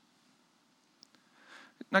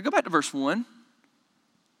 Now go back to verse 1.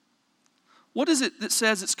 What is it that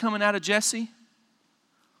says it's coming out of Jesse?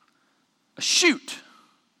 A shoot.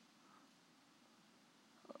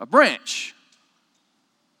 A branch.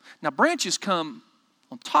 Now branches come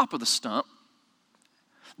on top of the stump.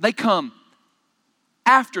 They come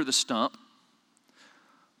after the stump.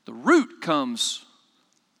 the root comes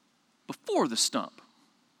before the stump.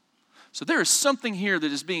 So there is something here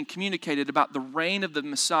that is being communicated about the reign of the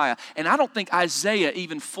Messiah. And I don't think Isaiah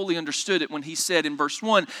even fully understood it when he said in verse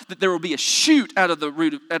 1 that there will be a shoot out of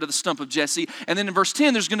the stump of Jesse. And then in verse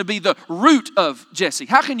 10, there's going to be the root of Jesse.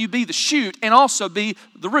 How can you be the shoot and also be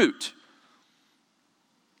the root?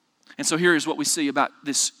 And so here is what we see about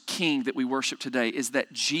this king that we worship today, is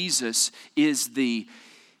that Jesus is the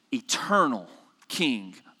eternal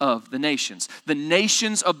king of the nations. The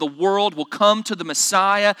nations of the world will come to the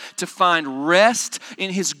Messiah to find rest in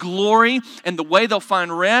his glory. And the way they'll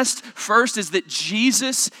find rest first is that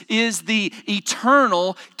Jesus is the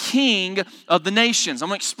eternal king of the nations. I'm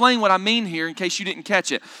going to explain what I mean here in case you didn't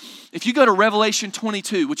catch it. If you go to Revelation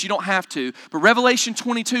 22, which you don't have to, but Revelation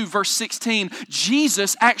 22 verse 16,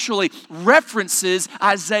 Jesus actually references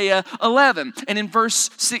Isaiah 11. And in verse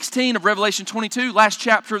 16 of Revelation 22, last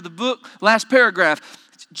chapter of the book, last paragraph,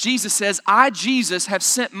 Jesus says, I, Jesus, have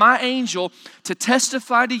sent my angel to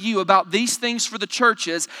testify to you about these things for the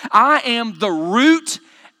churches. I am the root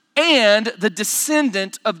and the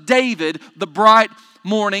descendant of David, the bright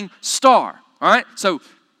morning star. All right, so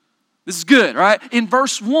this is good, right? In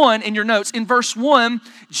verse 1, in your notes, in verse 1,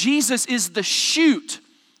 Jesus is the shoot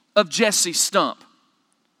of Jesse's stump,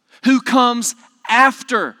 who comes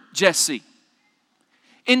after Jesse.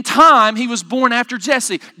 In time, he was born after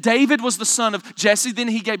Jesse. David was the son of Jesse. Then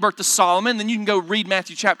he gave birth to Solomon. Then you can go read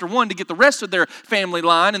Matthew chapter 1 to get the rest of their family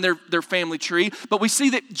line and their family tree. But we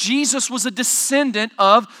see that Jesus was a descendant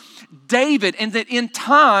of David, and that in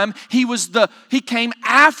time, he came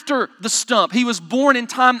after the stump. He was born in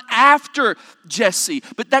time after Jesse.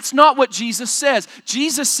 But that's not what Jesus says.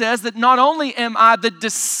 Jesus says that not only am I the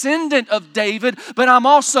descendant of David, but I'm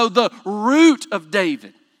also the root of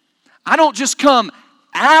David. I don't just come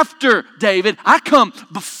after David, I come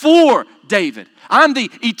before David. I'm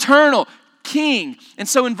the eternal king. And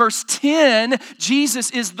so in verse 10,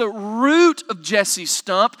 Jesus is the root of Jesse's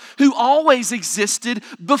stump, who always existed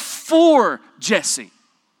before Jesse.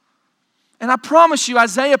 And I promise you,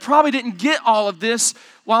 Isaiah probably didn't get all of this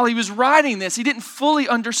while he was writing this. He didn't fully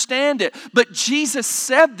understand it. But Jesus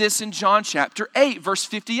said this in John chapter 8, verse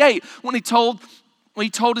 58, when he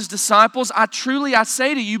told his disciples, I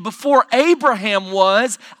say to you, before Abraham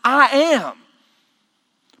was, I am.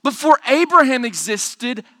 Before Abraham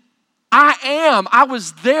existed, I am. I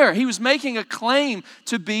was there. He was making a claim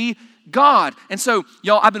to be God. And so,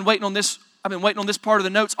 y'all, I've been waiting on this part of the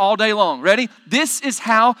notes all day long. Ready? This is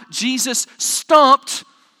how Jesus stumped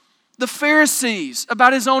the Pharisees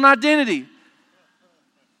about his own identity.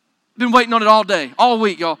 Been waiting on it all day, all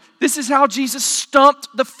week, y'all. This is how Jesus stumped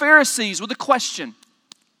the Pharisees with a question.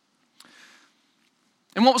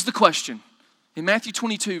 And what was the question? In Matthew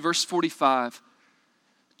 22, verse 45,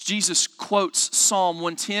 Jesus quotes Psalm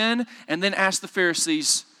 110 and then asks the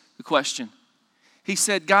Pharisees the question. He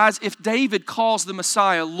said, guys, if David calls the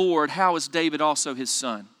Messiah Lord, how is David also his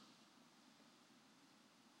son?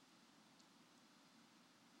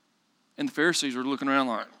 And the Pharisees were looking around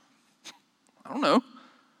like, I don't know.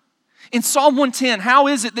 In Psalm 110, how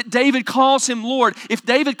is it that David calls him Lord? If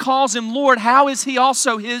David calls him Lord, how is he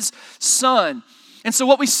also his son? And so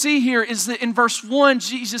what we see here is that in verse 1,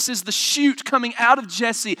 Jesus is the shoot coming out of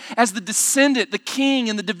Jesse as the descendant, the king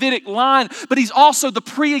in the Davidic line, but he's also the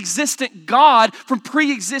pre-existent God from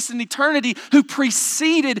pre-existent eternity who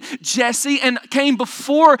preceded Jesse and came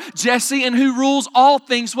before Jesse and who rules all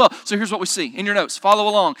things well. So here's what we see in your notes. Follow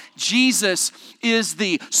along. Jesus is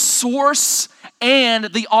the source and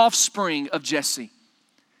the offspring of Jesse.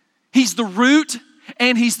 He's the root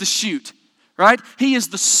and he's the shoot. Right? He is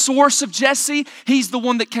the source of Jesse. He's the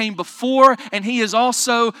one that came before, and he is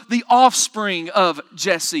also the offspring of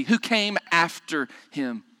Jesse who came after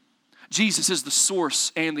him. Jesus is the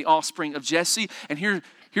source and the offspring of Jesse. And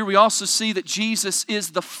here we also see that Jesus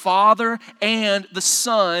is the father and the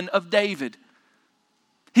son of David.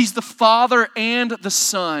 He's the father and the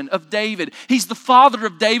son of David. He's the father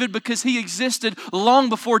of David because he existed long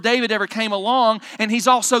before David ever came along. And he's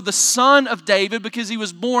also the son of David because he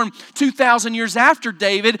was born 2,000 years after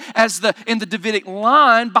David in the Davidic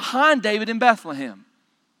line behind David in Bethlehem.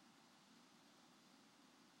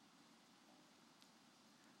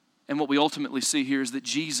 And what we ultimately see here is that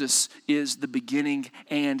Jesus is the beginning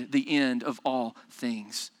and the end of all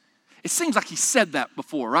things. It seems like he said that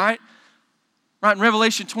before, right? Right, in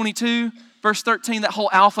Revelation 22, verse 13, that whole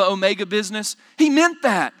Alpha Omega business, he meant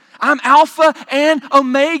that. I'm Alpha and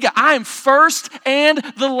Omega. I am first and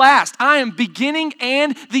the last. I am beginning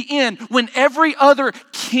and the end. When every other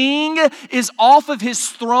king is off of his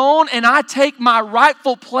throne and I take my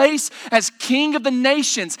rightful place as king of the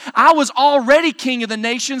nations, I was already king of the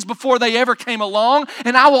nations before they ever came along,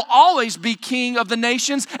 and I will always be king of the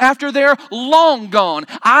nations after they're long gone.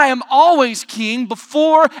 I am always king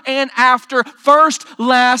before and after, first,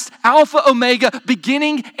 last, Alpha, Omega,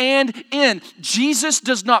 beginning and end. Jesus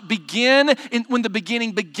does not begin when the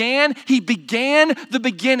beginning began. He began the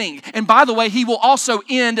beginning. And by the way, he will also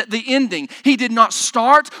end the ending. He did not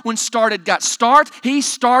start when started got start. He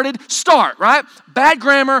started start, right? Bad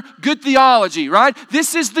grammar, good theology, right?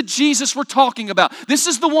 This is the Jesus we're talking about. This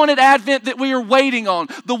is the one at Advent that we are waiting on.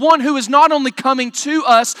 The one who is not only coming to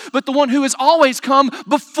us, but the one who has always come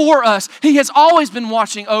before us. He has always been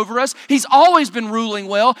watching over us. He's always been ruling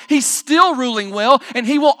well. He's still ruling well, and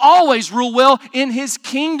he will always rule well in his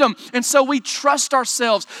kingdom. And so we trust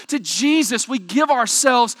ourselves to Jesus. We give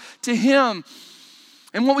ourselves to him.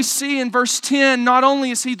 And what we see in verse 10, not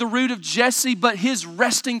only is he the root of Jesse, but his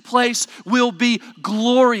resting place will be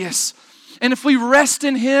glorious. And if we rest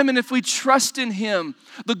in him and if we trust in him,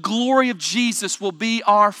 the glory of Jesus will be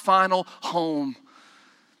our final home.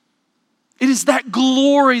 It is that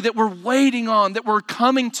glory that we're waiting on, that we're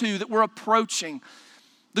coming to, that we're approaching.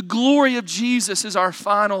 The glory of Jesus is our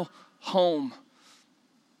final home.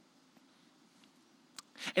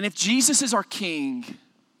 And if Jesus is our King,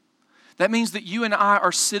 that means that you and I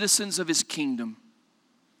are citizens of his kingdom.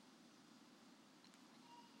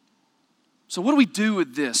 So what do we do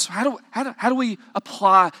with this? How do we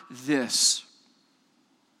apply this?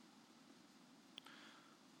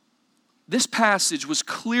 This passage was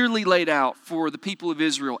clearly laid out for the people of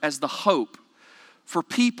Israel as the hope for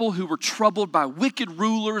people who were troubled by wicked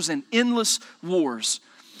rulers and endless wars.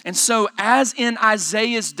 And so as in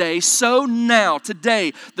Isaiah's day, so now,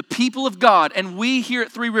 today, the people of God and we here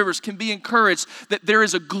at Three Rivers can be encouraged that there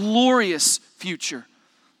is a glorious future.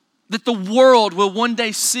 That the world will one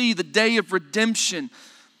day see the day of redemption.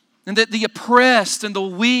 And that the oppressed and the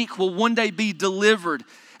weak will one day be delivered.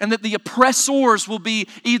 And that the oppressors will be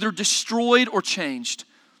either destroyed or changed.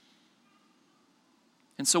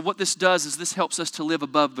 And so what this does is this helps us to live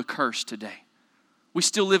above the curse today. We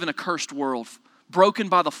still live in a cursed world, broken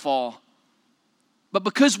by the fall. But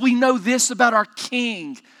because we know this about our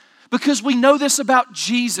King, because we know this about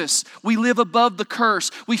Jesus, we live above the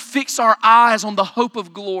curse. We fix our eyes on the hope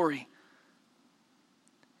of glory.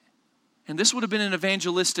 And this would have been an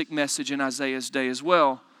evangelistic message in Isaiah's day as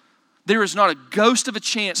well. There is not a ghost of a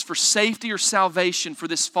chance for safety or salvation for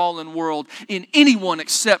this fallen world in anyone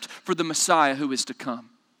except for the Messiah who is to come.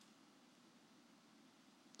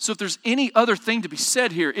 So if there's any other thing to be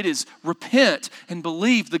said here, it is repent and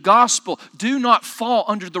believe the gospel. Do not fall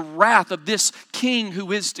under the wrath of this King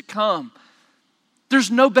who is to come. There's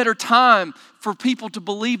no better time for people to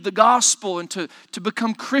believe the gospel and to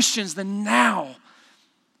become Christians than now.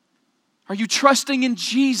 Are you trusting in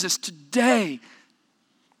Jesus today?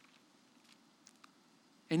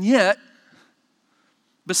 And yet,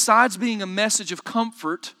 besides being a message of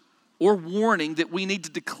comfort or warning that we need to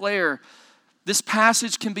declare, this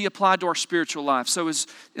passage can be applied to our spiritual life. So as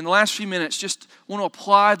in the last few minutes, just want to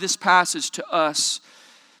apply this passage to us.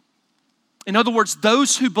 In other words,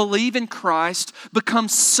 those who believe in Christ become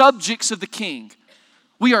subjects of the King.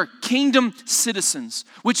 We are kingdom citizens,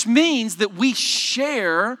 which means that we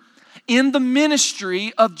share in the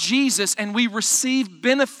ministry of Jesus and we receive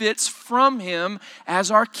benefits from him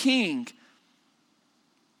as our King.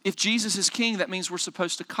 If Jesus is King, that means we're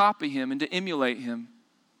supposed to copy him and to emulate him.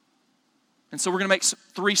 And so we're going to make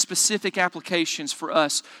 3 specific applications for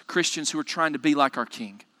us Christians who are trying to be like our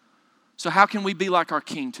King. So how can we be like our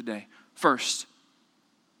King today? First,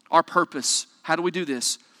 our purpose. How do we do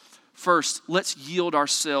this? First, let's yield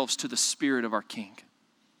ourselves to the Spirit of our King.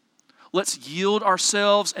 Let's yield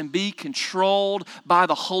ourselves and be controlled by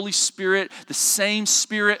the Holy Spirit, the same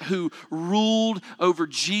Spirit who ruled over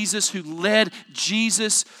Jesus, who led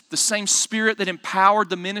Jesus, the same Spirit that empowered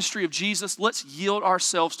the ministry of Jesus. Let's yield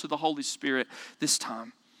ourselves to the Holy Spirit this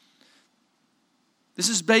time. This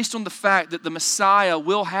is based on the fact that the Messiah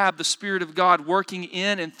will have the Spirit of God working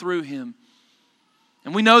in and through him.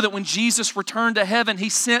 And we know that when Jesus returned to heaven, he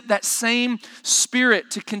sent that same Spirit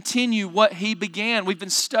to continue what he began. We've been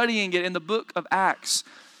studying it in the book of Acts.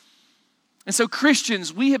 And so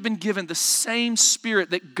Christians, we have been given the same Spirit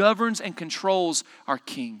that governs and controls our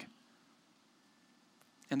King.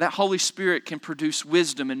 And that Holy Spirit can produce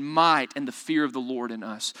wisdom and might and the fear of the Lord in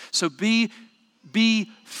us. So be Be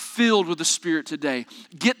filled with the Spirit today.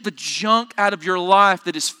 Get the junk out of your life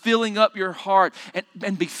that is filling up your heart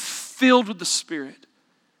and be filled with the Spirit.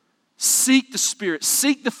 Seek the Spirit.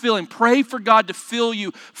 Seek the filling. Pray for God to fill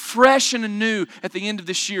you fresh and anew at the end of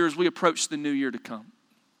this year as we approach the new year to come.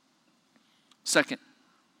 Second,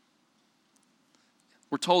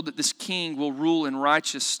 we're told that this king will rule in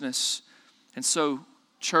righteousness. And so,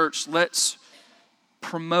 church, let's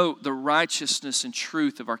promote the righteousness and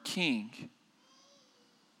truth of our king.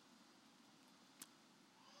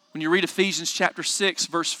 When you read Ephesians chapter 6,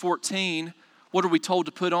 verse 14, what are we told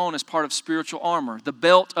to put on as part of spiritual armor? The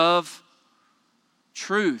belt of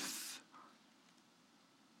truth.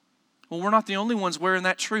 Well, we're not the only ones wearing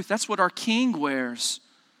that truth. That's what our king wears.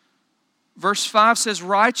 Verse 5 says,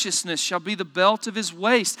 righteousness shall be the belt of his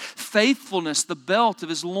waist, faithfulness the belt of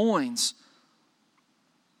his loins.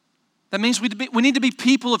 That means we need to be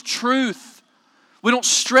people of truth. We don't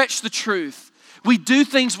stretch the truth. We do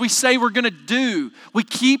things we say we're going to do. We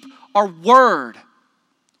keep our word.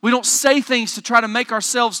 We don't say things to try to make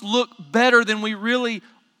ourselves look better than we really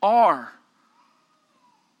are.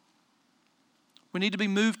 We need to be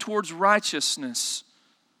moved towards righteousness.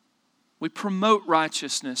 We promote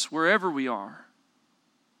righteousness wherever we are.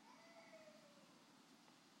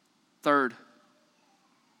 Third,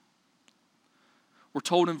 we're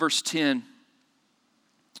told in verse 10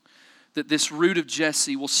 that this root of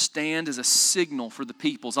Jesse will stand as a signal for the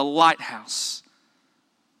peoples, a lighthouse.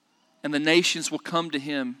 And the nations will come to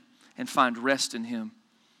him and find rest in him.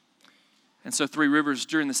 And so, Three Rivers,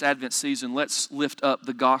 during this Advent season, let's lift up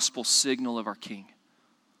the gospel signal of our King.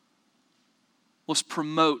 Let's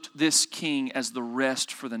promote this King as the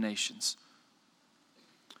rest for the nations.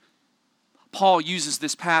 Paul uses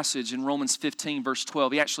this passage in Romans 15, verse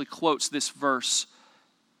 12. He actually quotes this verse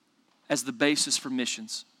as the basis for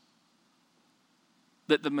missions.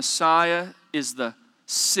 That the Messiah is the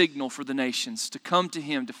signal for the nations to come to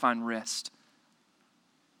him to find rest.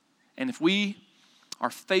 And if we are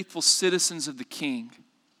faithful citizens of the King,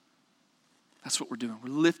 that's what we're doing. We're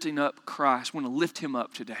lifting up Christ. We want to lift him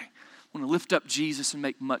up today. We want to lift up Jesus and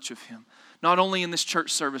make much of him. Not only in this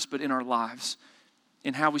church service, but in our lives.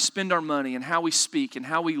 In how we spend our money, and how we speak, and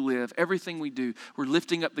how we live. Everything we do, we're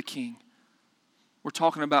lifting up the King. We're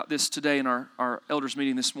talking about this today in our elders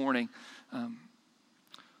meeting this morning.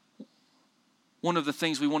 One of the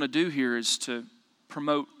things we want to do here is to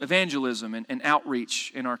promote evangelism and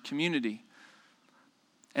outreach in our community.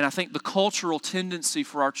 And I think the cultural tendency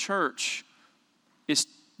for our church is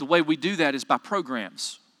the way we do that is by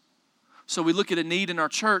programs. So we look at a need in our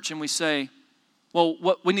church and we say, well,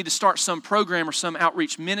 we need to start some program or some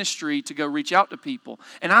outreach ministry to go reach out to people.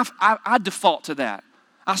 And I default to that.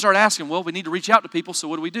 I start asking, well, we need to reach out to people, so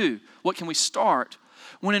what do we do? What can we start?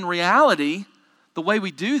 When in reality, the way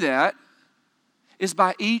we do that is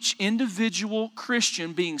by each individual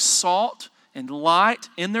Christian being salt and light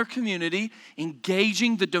in their community,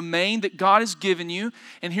 engaging the domain that God has given you.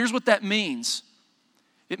 And here's what that means.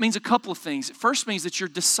 It means a couple of things. It first means that you're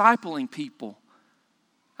discipling people.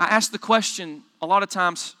 I ask the question a lot of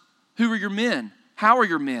times, who are your men? How are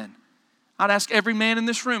your men? I'd ask every man in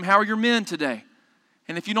this room, how are your men today?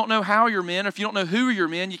 And if you don't know how your men, or if you don't know who are your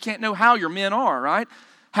men, you can't know how your men are, right?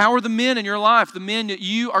 How are the men in your life, the men that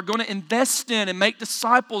you are going to invest in and make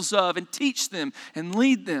disciples of and teach them and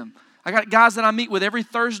lead them? I got guys that I meet with every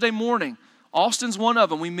Thursday morning. Austin's one of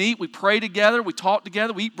them. We meet, we pray together, we talk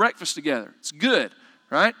together, we eat breakfast together. It's good,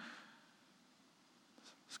 right?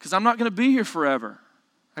 Because I'm not going to be here forever.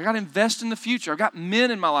 I got to invest in the future. I've got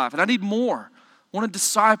men in my life, and I need more. I want to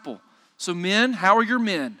disciple. So men, how are your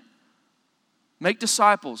men? Make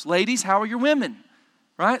disciples. Ladies, how are your women?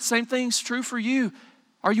 Right? Same thing's true for you.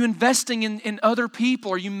 Are you investing in other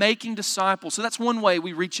people? Are you making disciples? So that's one way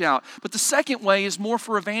we reach out. But the second way is more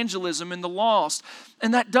for evangelism in the lost.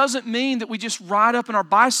 And that doesn't mean that we just ride up in our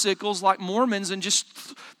bicycles like Mormons and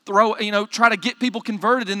just try to get people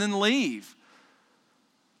converted and then leave.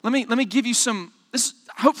 Let me give you some,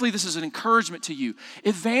 hopefully this is an encouragement to you.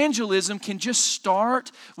 Evangelism can just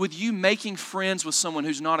start with you making friends with someone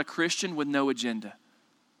who's not a Christian with no agenda.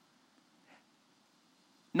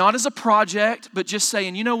 Not as a project, but just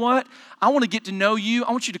saying, you know what? I want to get to know you.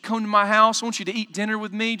 I want you to come to my house. I want you to eat dinner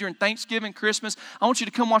with me during Thanksgiving, Christmas. I want you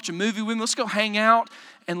to come watch a movie with me. Let's go hang out.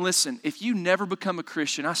 And listen, if you never become a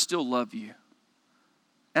Christian, I still love you.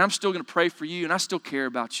 And I'm still going to pray for you, and I still care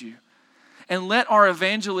about you. And let our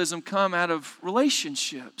evangelism come out of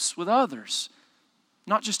relationships with others,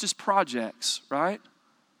 not just as projects, right?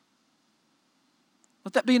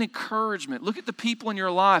 Let that be an encouragement. Look at the people in your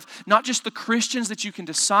life, not just the Christians that you can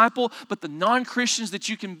disciple, but the non-Christians that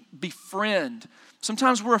you can befriend.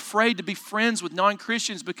 Sometimes we're afraid to be friends with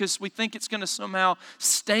non-Christians because we think it's going to somehow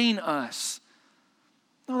stain us.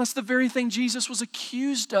 No, that's the very thing Jesus was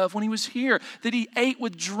accused of when he was here, that he ate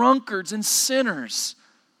with drunkards and sinners.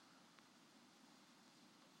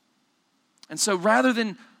 And so rather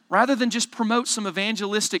than just promote some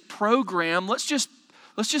evangelistic program, let's just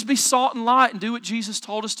be salt and light and do what Jesus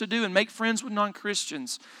told us to do and make friends with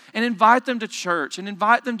non-Christians and invite them to church and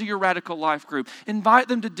invite them to your radical life group. Invite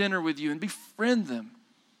them to dinner with you and befriend them.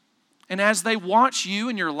 And as they watch you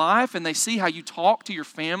in your life and they see how you talk to your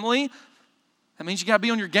family, that means you got to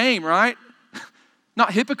be on your game, right?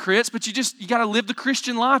 Not hypocrites, but you got to live the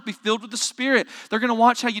Christian life, be filled with the Spirit. They're going to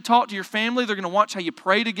watch how you talk to your family. They're going to watch how you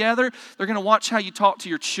pray together. They're going to watch how you talk to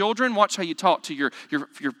your children, watch how you talk to your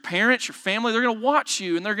parents, your family. They're going to watch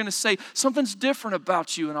you, and they're going to say, something's different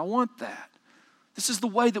about you, and I want that. This is the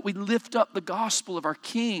way that we lift up the gospel of our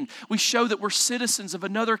King. We show that we're citizens of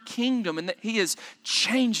another kingdom and that He has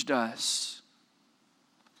changed us.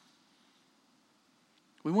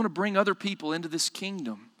 We want to bring other people into this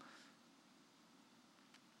kingdom.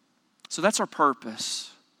 So that's our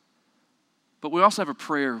purpose. But we also have a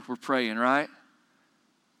prayer we're praying, right?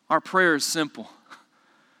 Our prayer is simple.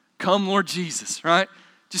 Come, Lord Jesus, right?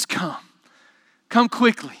 Just come. Come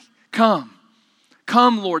quickly. Come.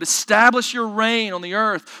 Come, Lord. Establish your reign on the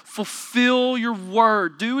earth. Fulfill your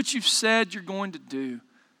word. Do what you've said you're going to do.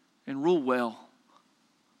 And rule well.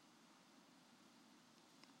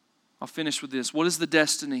 I'll finish with this. What is the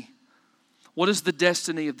destiny? What is the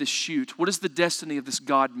destiny of this shoot? What is the destiny of this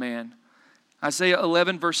God-man? Isaiah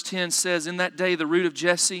 11 verse 10 says, in that day the root of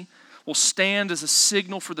Jesse will stand as a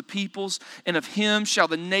signal for the peoples, and of him shall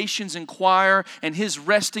the nations inquire, and his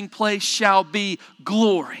resting place shall be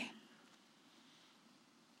glory.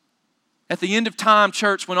 At the end of time,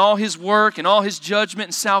 church, when all his work and all his judgment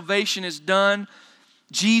and salvation is done,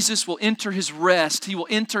 Jesus will enter his rest. He will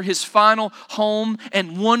enter his final home,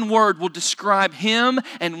 and one word will describe him,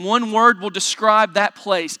 and one word will describe that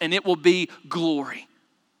place, and it will be glory.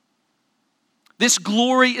 This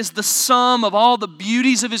glory is the sum of all the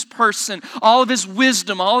beauties of his person, all of his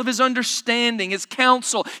wisdom, all of his understanding, his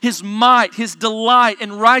counsel, his might, his delight,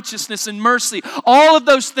 and righteousness and mercy. All of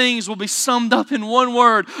those things will be summed up in one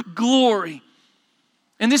word, glory.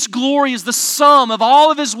 And this glory is the sum of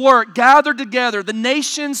all of his work gathered together. The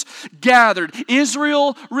nations gathered.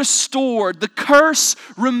 Israel restored. The curse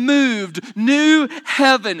removed. New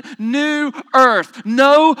heaven. New earth.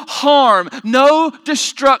 No harm. No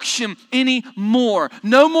destruction anymore.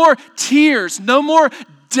 No more tears. No more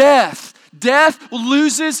death. Death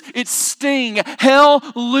loses its sting. Hell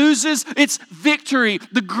loses its victory.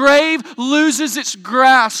 The grave loses its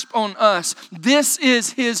grasp on us. This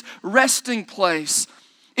is his resting place.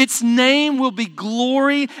 Its name will be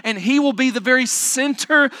glory, and he will be the very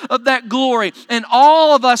center of that glory. And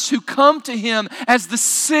all of us who come to him as the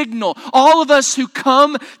signal, all of us who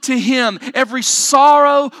come to him, every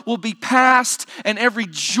sorrow will be past, and every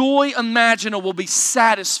joy imaginable will be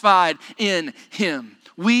satisfied in him.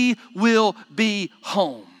 We will be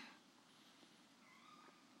home.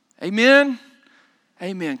 Amen?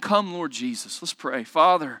 Amen. Come, Lord Jesus. Let's pray.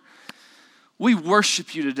 Father, we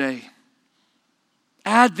worship you today.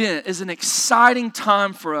 Advent is an exciting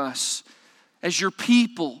time for us as your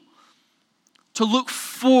people to look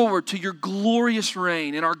forward to your glorious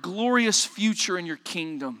reign and our glorious future in your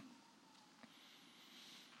kingdom.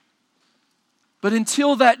 But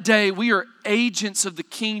until that day, we are agents of the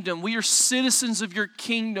kingdom. We are citizens of your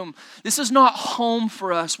kingdom. This is not home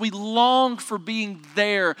for us. We long for being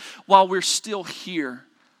there while we're still here.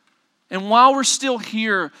 And while we're still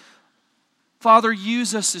here, Father,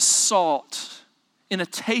 use us as salt in a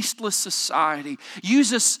tasteless society.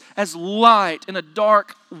 Use us as light in a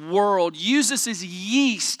dark world. Use us as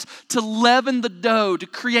yeast to leaven the dough, to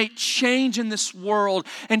create change in this world,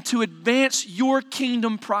 and to advance your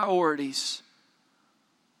kingdom priorities.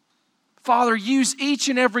 Father, use each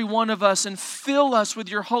and every one of us and fill us with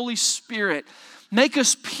your Holy Spirit. Make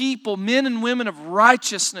us people, men and women of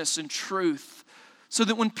righteousness and truth, so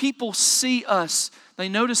that when people see us, they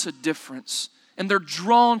notice a difference and they're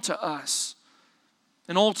drawn to us.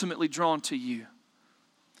 And ultimately drawn to you.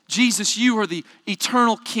 Jesus, you are the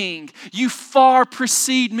eternal King. You far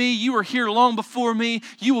precede me. You are here long before me.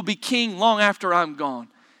 You will be King long after I'm gone.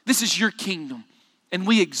 This is your kingdom, and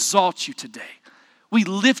we exalt you today. We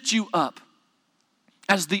lift you up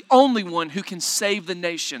as the only one who can save the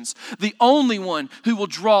nations, the only one who will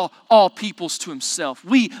draw all peoples to himself.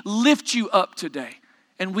 We lift you up today,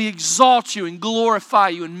 And we exalt you and glorify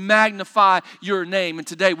you and magnify your name. And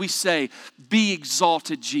today we say, be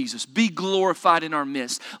exalted, Jesus. Be glorified in our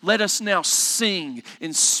midst. Let us now sing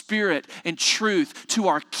in spirit and truth to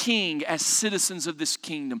our King as citizens of this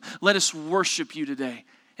kingdom. Let us worship you today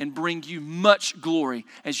and bring you much glory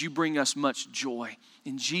as you bring us much joy.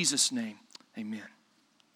 In Jesus' name, amen.